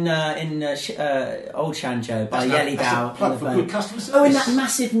yeah. up in old Shanzhou by That's Yelidao. plug on the for phone. good customer service. Oh, in that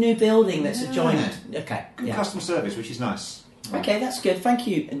massive new building that's adjoined. Okay, Good yeah. customer service, which is nice. Okay, that's good. Thank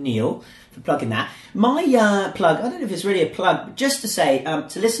you, Neil, for plugging that. My plug, I don't know if it's really a plug, but just to say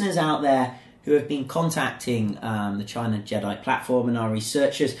to listeners out there who have been contacting the China Jedi platform and our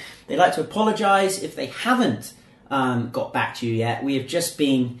researchers, they'd like to apologise if they haven't got back to you yet. We have just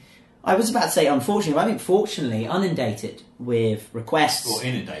been, I was about to say unfortunately, but I think fortunately inundated with requests. Or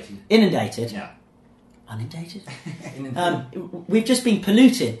inundated. Inundated. Yeah. Inundated? We've just been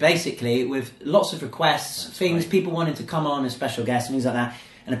polluted, basically, with lots of requests, things, people wanting to come on as special guests and things like that.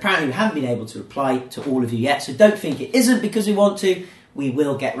 And apparently we haven't been able to reply to all of you yet, so don't think it isn't because we want to. We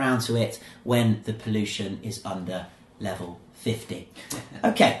will get round to it when the pollution is under level 50.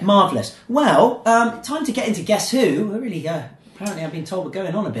 Okay, marvellous. Well, time to get into Guess Who. We're really, apparently I've been told we're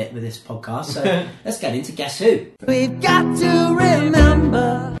going on a bit with this podcast, so let's get into Guess Who. We've got to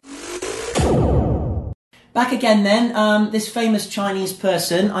remember. Back again then, this famous Chinese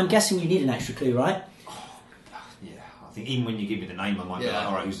person. I'm guessing you need an extra clue, right? Yeah, I think even when you give me the name, I might be like,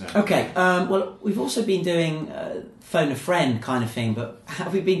 alright, who's that? Okay, well, we've also been doing phone a friend kind of thing, but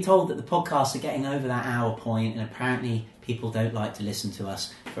we've been told that the podcasts are getting over that hour point, and apparently people don't like to listen to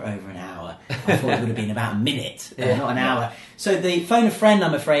us for over an hour. I thought it would have been about a minute, not an hour. So the phone a friend,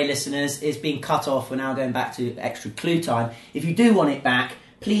 I'm afraid, listeners, is being cut off. We're now going back to extra clue time. If you do want it back,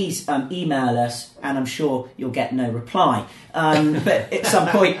 please email us, and I'm sure you'll get no reply. But at some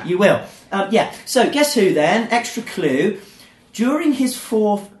point you will. So Guess Who then? Extra clue. During his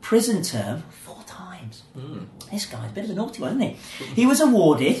 4th prison term, 4 times. This guy's a bit of a naughty one, isn't he? He was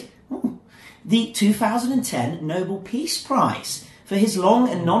awarded the 2010 Nobel Peace Prize for his long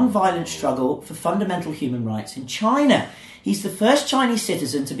and non-violent struggle for fundamental human rights in China. He's the first Chinese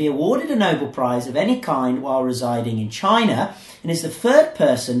citizen to be awarded a Nobel Prize of any kind while residing in China, and is the 3rd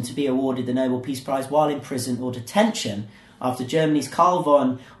person to be awarded the Nobel Peace Prize while in prison or detention, after Germany's Karl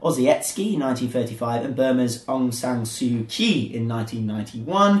von Ossietzky in 1935 and Burma's Aung San Suu Kyi in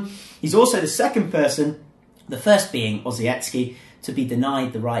 1991. He's also the 2nd person, the first being Ossietzky, to be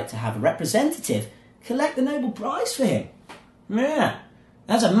denied the right to have a representative collect the Nobel Prize for him. Yeah,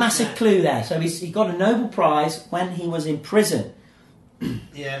 that's a massive clue there. So he got a Nobel Prize when he was in prison.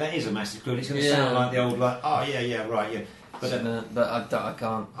 Yeah, that is a massive clue. It's going to sound like the old, but I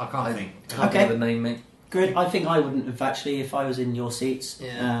can't. I can't think. Can't remember the name, mate. Good. I think I wouldn't have actually if I was in your seats.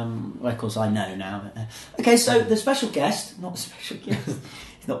 Yeah. Well, of course, I know now. Okay, so the special guest, not the special guest,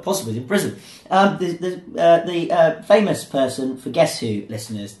 it's not possible, he's in prison. The famous person for Guess Who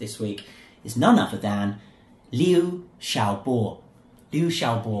listeners this week is none other than Liu Xiaobo. Liu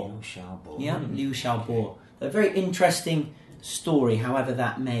Xiaobo. Yeah, Liu Xiaobo. A very interesting story, however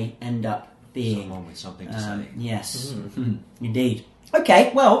that may end up being. Someone with something to say. Yes, indeed.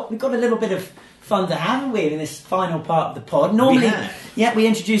 Okay, well, we've got a little bit of fun to have, haven't we, in this final part of the pod. Normally, we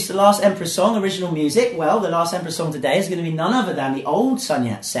introduced the Last Emperor song, original music. Well, the Last Emperor song today is going to be none other than the old Sun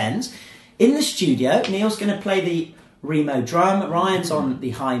Yat-sen's. In the studio, Neil's going to play the Remo drum, Ryan's on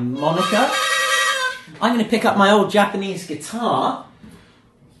the harmonica. I'm going to pick up my old Japanese guitar.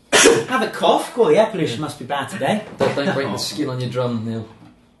 Have a cough. Oh, the air pollution must be bad today. Don't break the skin on your drum, Neil.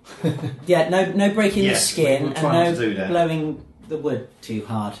 Yeah, no breaking the skin we'll and no blowing the wood too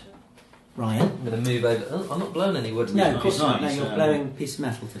hard. Ryan? I'm going to move over. Oh, I'm not blowing any wood. No, of course not. No, you're blowing a piece of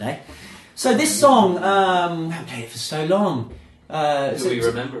metal today. So this song, I haven't played it for so long. Do we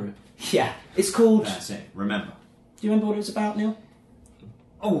remember it? Yeah, it's called... That's it, Remember. Do you remember what it was about, Neil?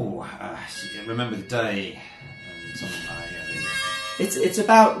 Oh, remember the day and something like that. It's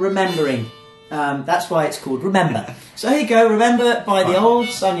about remembering. That's why it's called Remember. So here you go, Remember by the old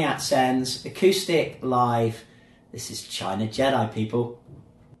Sun Yat-sen's, acoustic, live. This is China Jedi, people.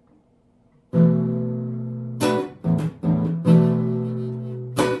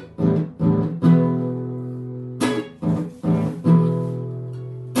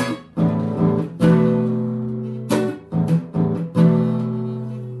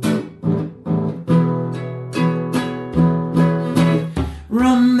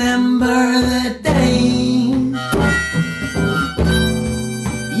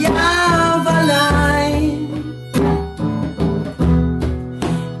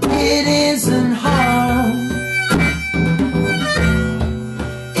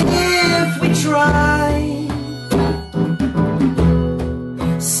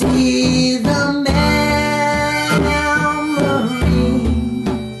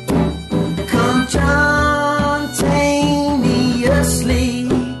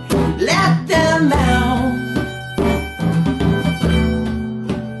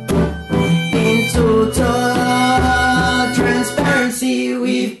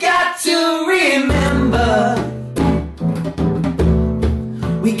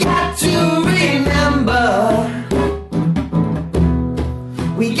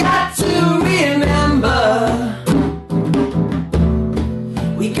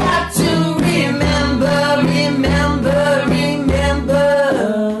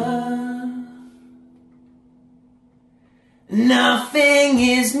 Nothing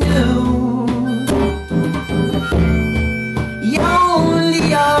is new. You're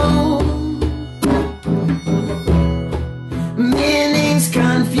only old. Meanings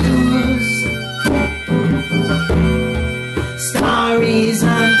confused. Stories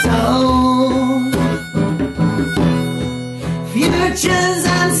untold. Futures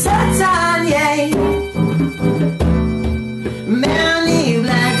uncertain, yeah. Many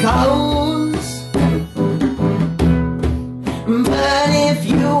black holes. But if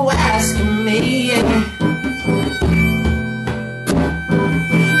you ask me,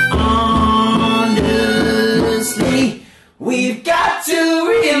 honestly, we've got to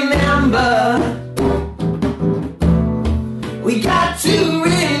remember. We got to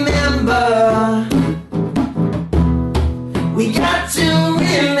remember. We got to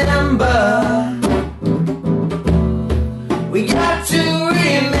remember. We got to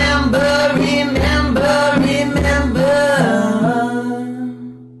remember, remember, remember.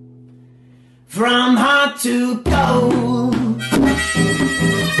 From hot to cold,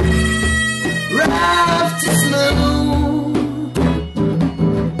 rough to smooth,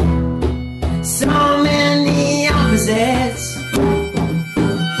 so many opposites,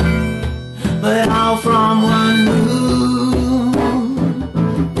 but all from one moon.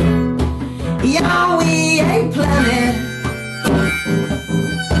 Yeah, we ain't planet,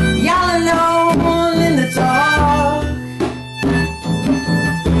 y'all alone in the dark.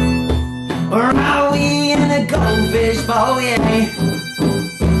 Or are we in a goldfish bowl, yeah?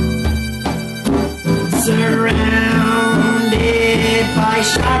 Surrounded by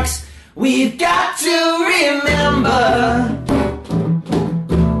sharks, we've got to remember.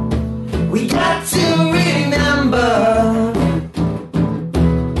 We got to remember.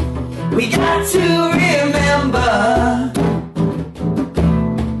 We got to remember.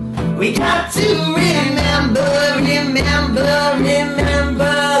 We got to remember, remember, remember.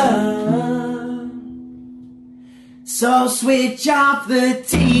 So switch off the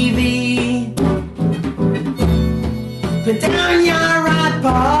TV, put down your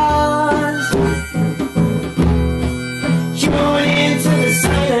iPods, tune into the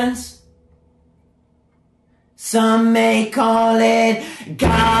silence. Some may call it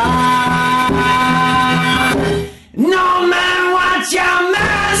God. No man, watch your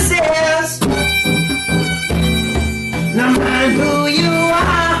masses. No mind who you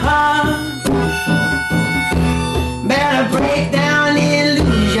are. Better break down the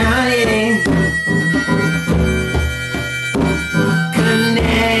illusion.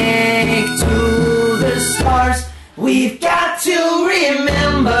 Connect to the stars. We've got to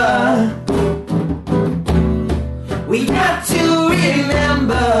remember. We got to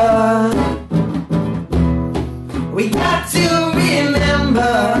remember. We got to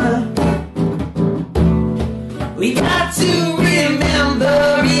remember. We got to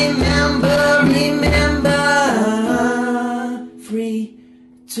remember, remember, remember. 3,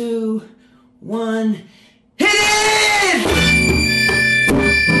 2, 1, hit it!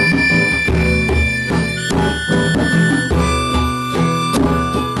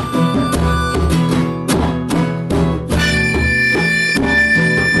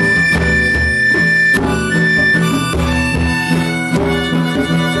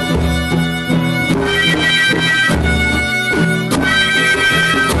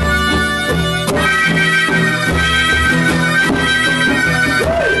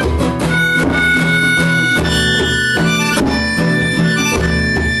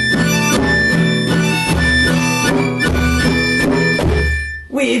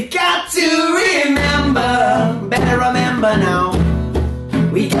 We've got to remember, better remember now.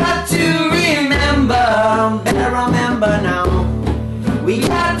 We got to remember, better remember now. We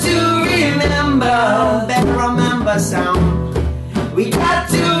got to remember, better remember sound. We got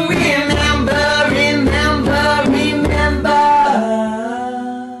to remember, remember, remember.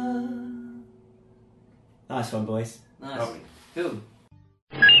 Nice one, boys. Nice. Cool.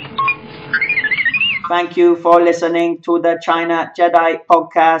 Thank you for listening to the China Jedi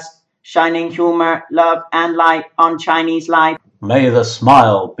podcast, shining humor, love, and light on Chinese life. May the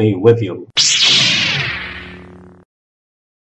smile be with you.